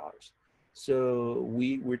adapt it to ours. So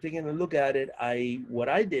we're taking a look at it. What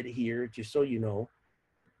I did here, just so you know,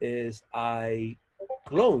 is I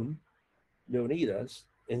cloned Leonidas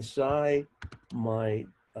inside my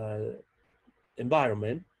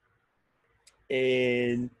environment,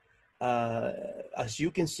 and as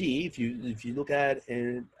you can see, if you look at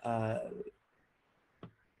in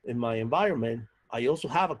my environment, I also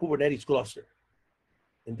have a Kubernetes cluster.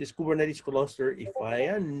 And this Kubernetes cluster, if I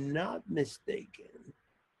am not mistaken,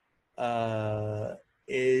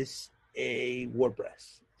 is a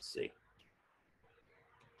WordPress.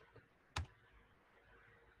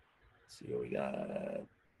 Let's see what we got.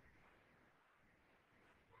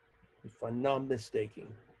 If I'm not mistaken,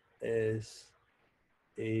 is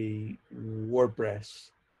a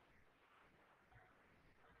WordPress.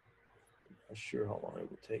 Not sure how long it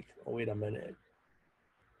will take. Oh, wait a minute.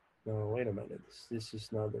 No, wait a minute. This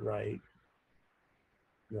is not the right.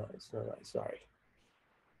 No, it's not right. Sorry.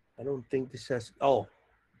 I don't think this has. Oh,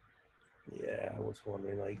 yeah. I was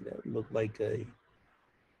wondering, like, that looked like a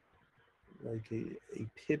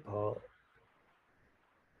pip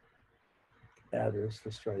address.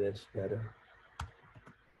 Let's try this better.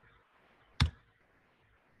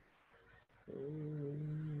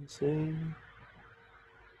 See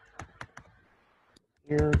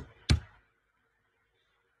here.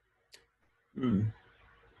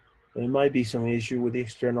 There might be some issue with the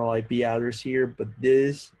external IP address here, but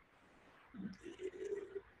this,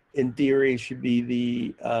 in theory, should be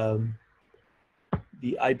the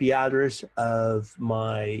IP address of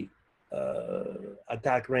my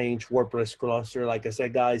attack range WordPress cluster. Like I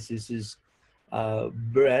said, guys, this is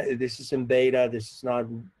in beta. This is not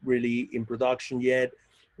really in production yet.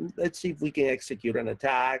 Let's see if we can execute an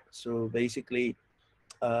attack. So basically,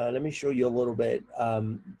 let me show you a little bit.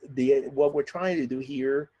 What we're trying to do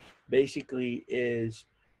here basically is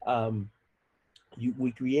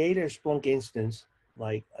we create a Splunk instance,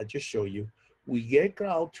 like I just showed you. We get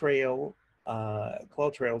CloudTrails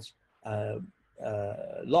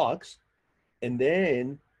logs, and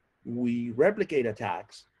then we replicate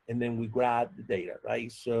attacks, and then we grab the data,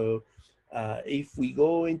 right? So if we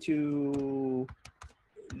go into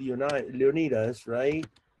Leonidas, right,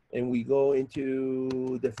 and we go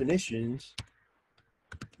into definitions,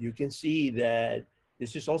 you can see that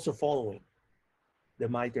this is also following the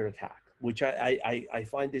MITRE attack, which I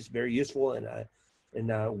find this very useful, and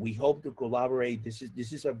we hope to collaborate. This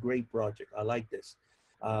is a great project. I like this.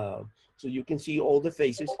 So you can see all the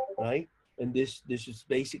faces, right? And this is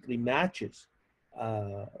basically matches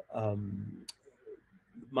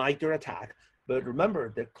MITRE attack. But remember,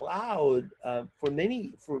 the cloud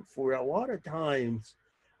for a lot of times,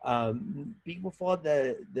 people thought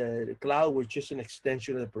that the cloud was just an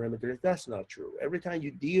extension of the perimeter. That's not true. Every time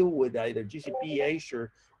you deal with either GCP,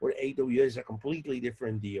 Azure, or AWS, is a completely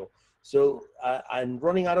different deal. So I'm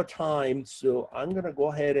running out of time, so I'm gonna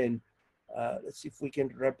go ahead and let's see if we can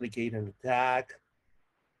replicate an attack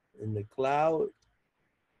in the cloud.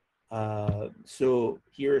 So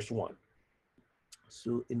here's one.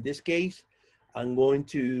 So in this case, I'm going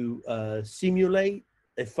to simulate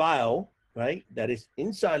a file, right, that is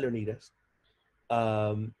inside Leonidas,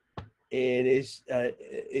 and it's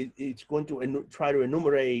going to try to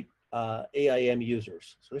enumerate AIM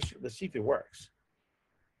users. So let's see if it works.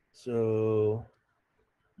 So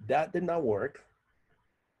that did not work.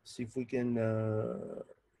 See if we can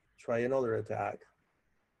try another attack.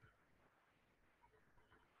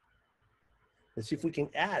 Let's see if we can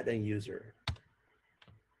add a user.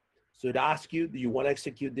 So it asks you, do you want to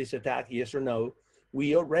execute this attack? Yes or no.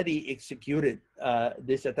 We already executed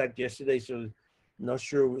this attack yesterday, so not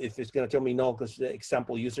sure if it's going to tell me no because the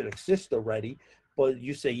example user exists already. But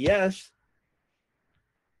you say yes,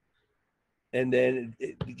 and then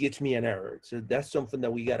it gets me an error. So that's something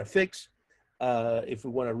that we got to fix if we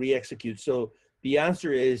want to re-execute. So the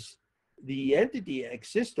answer is the entity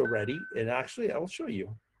exists already, and actually I'll show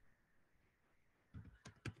you.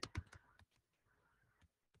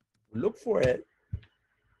 Look for it.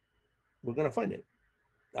 We're going to find it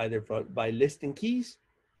either by listing keys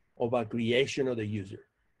or by creation of the user,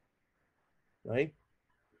 right?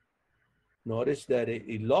 Notice that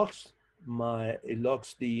it logs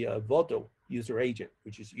the Voto user agent,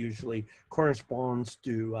 which is usually corresponds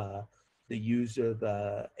to the use of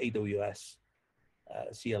AWS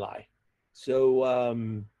CLI. So,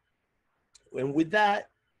 and with that,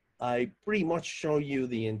 I pretty much show you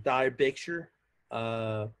the entire picture.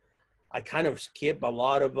 I kind of skip a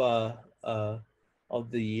lot of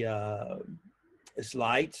the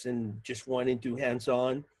slides and just went into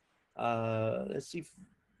hands-on. Let's see if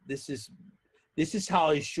this is how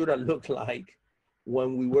it should have looked like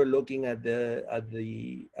when we were looking at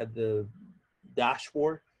the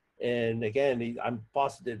dashboard. And again, I'm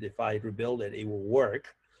positive if I rebuild it, it will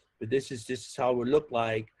work. But this is how it would look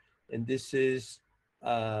like, and this is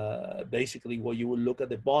basically what you would look at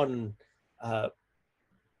the bottom.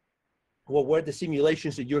 What were the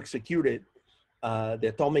simulations that you executed,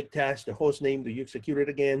 the atomic test, the host name that you executed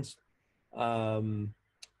against, and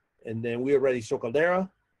then we already saw Caldera,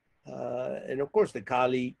 and of course the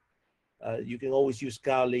Kali. You can always use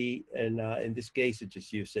Kali, and in this case, it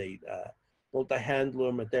just use a multi-handler,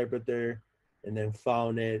 interpreter, and then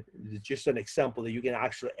found it. It's just an example that you can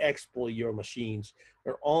actually exploit your machines,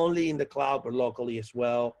 not only in the cloud, but locally as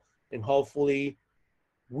well. And hopefully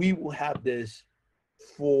we will have this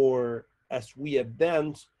for as we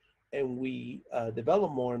advance and we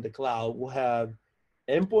develop more in the cloud, we'll have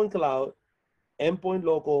endpoint cloud, endpoint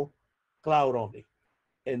local, cloud only.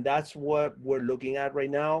 And that's what we're looking at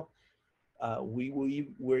right now.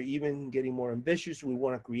 We're even getting more ambitious. We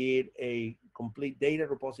want to create a complete data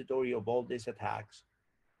repository of all these attacks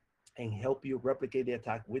and help you replicate the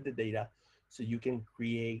attack with the data so you can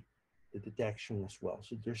create the detection as well.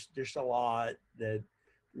 So there's a lot that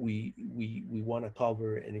we want to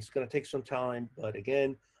cover, and it's going to take some time. But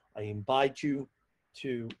again, I invite you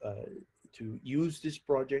to use this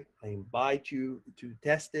project. I invite you to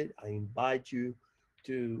test it. I invite you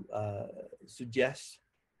to suggest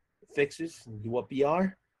fixes and do a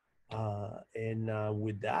PR. And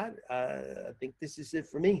with that, I think this is it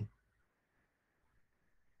for me.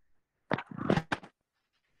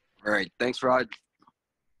 All right. Thanks, Rod.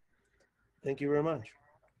 Thank you very much.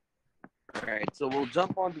 All right. So we'll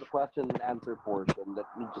jump on to the question and answer portion. Let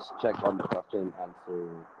me just check on the question and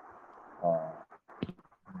answer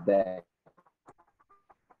deck.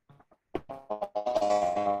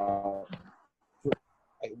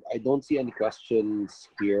 I don't see any questions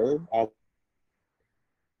here.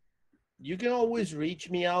 You can always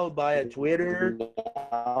reach me out via Twitter.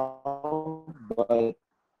 But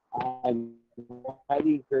I'm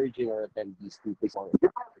highly encouraging our attendees to pick on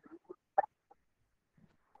it.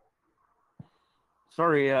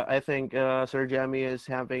 Sorry, I think Sir Jamie is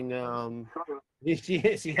having Yes, he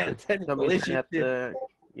had some technical issues. internet.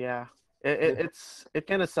 Yeah, it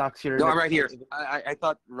kind of sucks here. No, I'm right here. I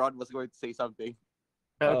thought Rod was going to say something.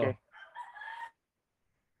 Okay.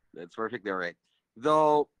 That's perfect. All right.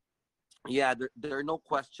 Though, yeah, there are no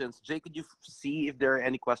questions. Jay, could you see if there are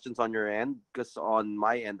any questions on your end? Because on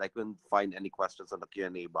my end, I couldn't find any questions on the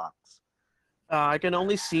Q&A box. I can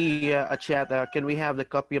only see a chat. Can we have the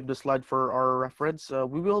copy of the slide for our reference?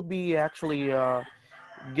 We will be actually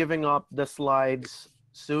giving up the slides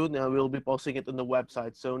soon. We'll be posting it on the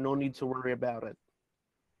website, so no need to worry about it.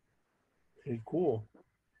 Okay, cool.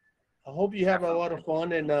 I hope you have a lot of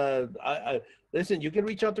fun. And listen, you can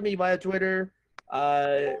reach out to me via Twitter.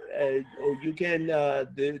 Or you can,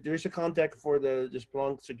 there's a contact for the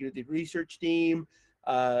Splunk security research team.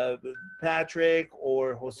 Patrick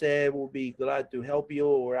or Jose will be glad to help you,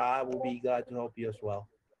 or I will be glad to help you as well.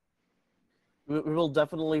 We will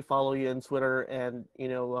definitely follow you on Twitter, and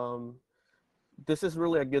this is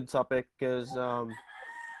really a good topic because a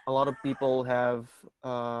lot of people have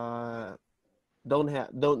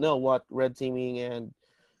don't know what red teaming and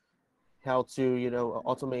how to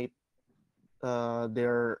automate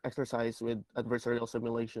their exercise with adversarial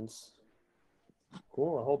simulations.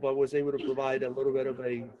 Cool. I hope I was able to provide a little bit of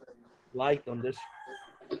a light on this.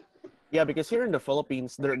 Yeah, because here in the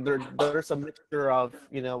Philippines, there's a mixture of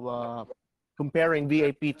comparing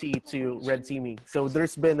VAPT to red teaming. So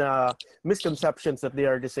there's been misconceptions that they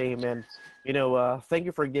are the same, and thank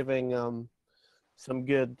you for giving some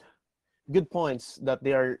good points that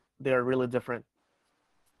they are really different.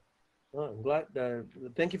 Oh, I'm glad.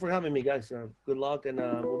 Thank you for having me, guys. Good luck, and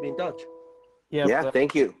we'll be in touch. Yep. Yeah,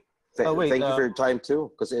 thank you. Oh, wait, thank you for your time too,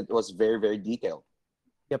 because it was very, very detailed.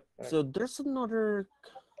 Yep. So there's another.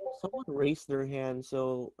 Someone raised their hand,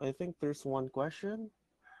 so I think there's one question.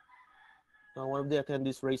 One of the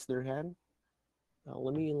attendees raised their hand.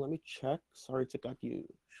 Let me check. Sorry to cut you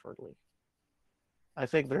shortly. I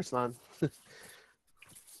think there's none.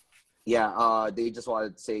 Yeah, they just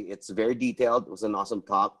wanted to say it's very detailed. It was an awesome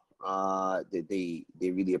talk. They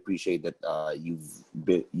really appreciate that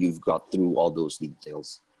you've got through all those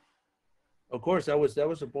details. Of course, that was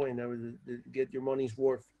the point. That was to get your money's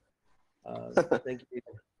worth. Thank you.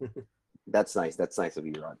 That's nice. That's nice of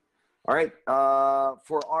you, Rod. All right.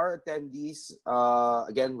 For our attendees,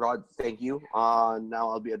 again, Rod, thank you. Now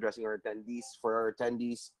I'll be addressing our attendees. For our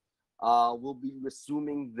attendees, we'll be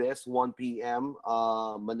resuming this 1 p.m.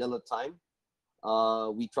 Manila time.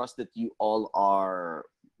 We trust that you all are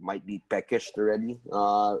might be peckish already,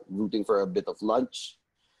 rooting for a bit of lunch.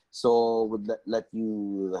 So we'll let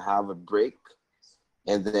you have a break,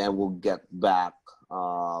 and then we'll get back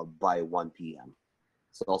by 1 p.m.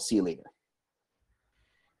 So I'll see you later.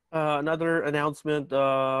 Another announcement,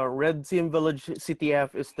 Red Team Village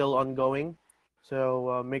CTF is still ongoing.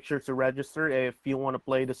 So make sure to register if you want to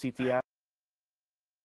play the CTF.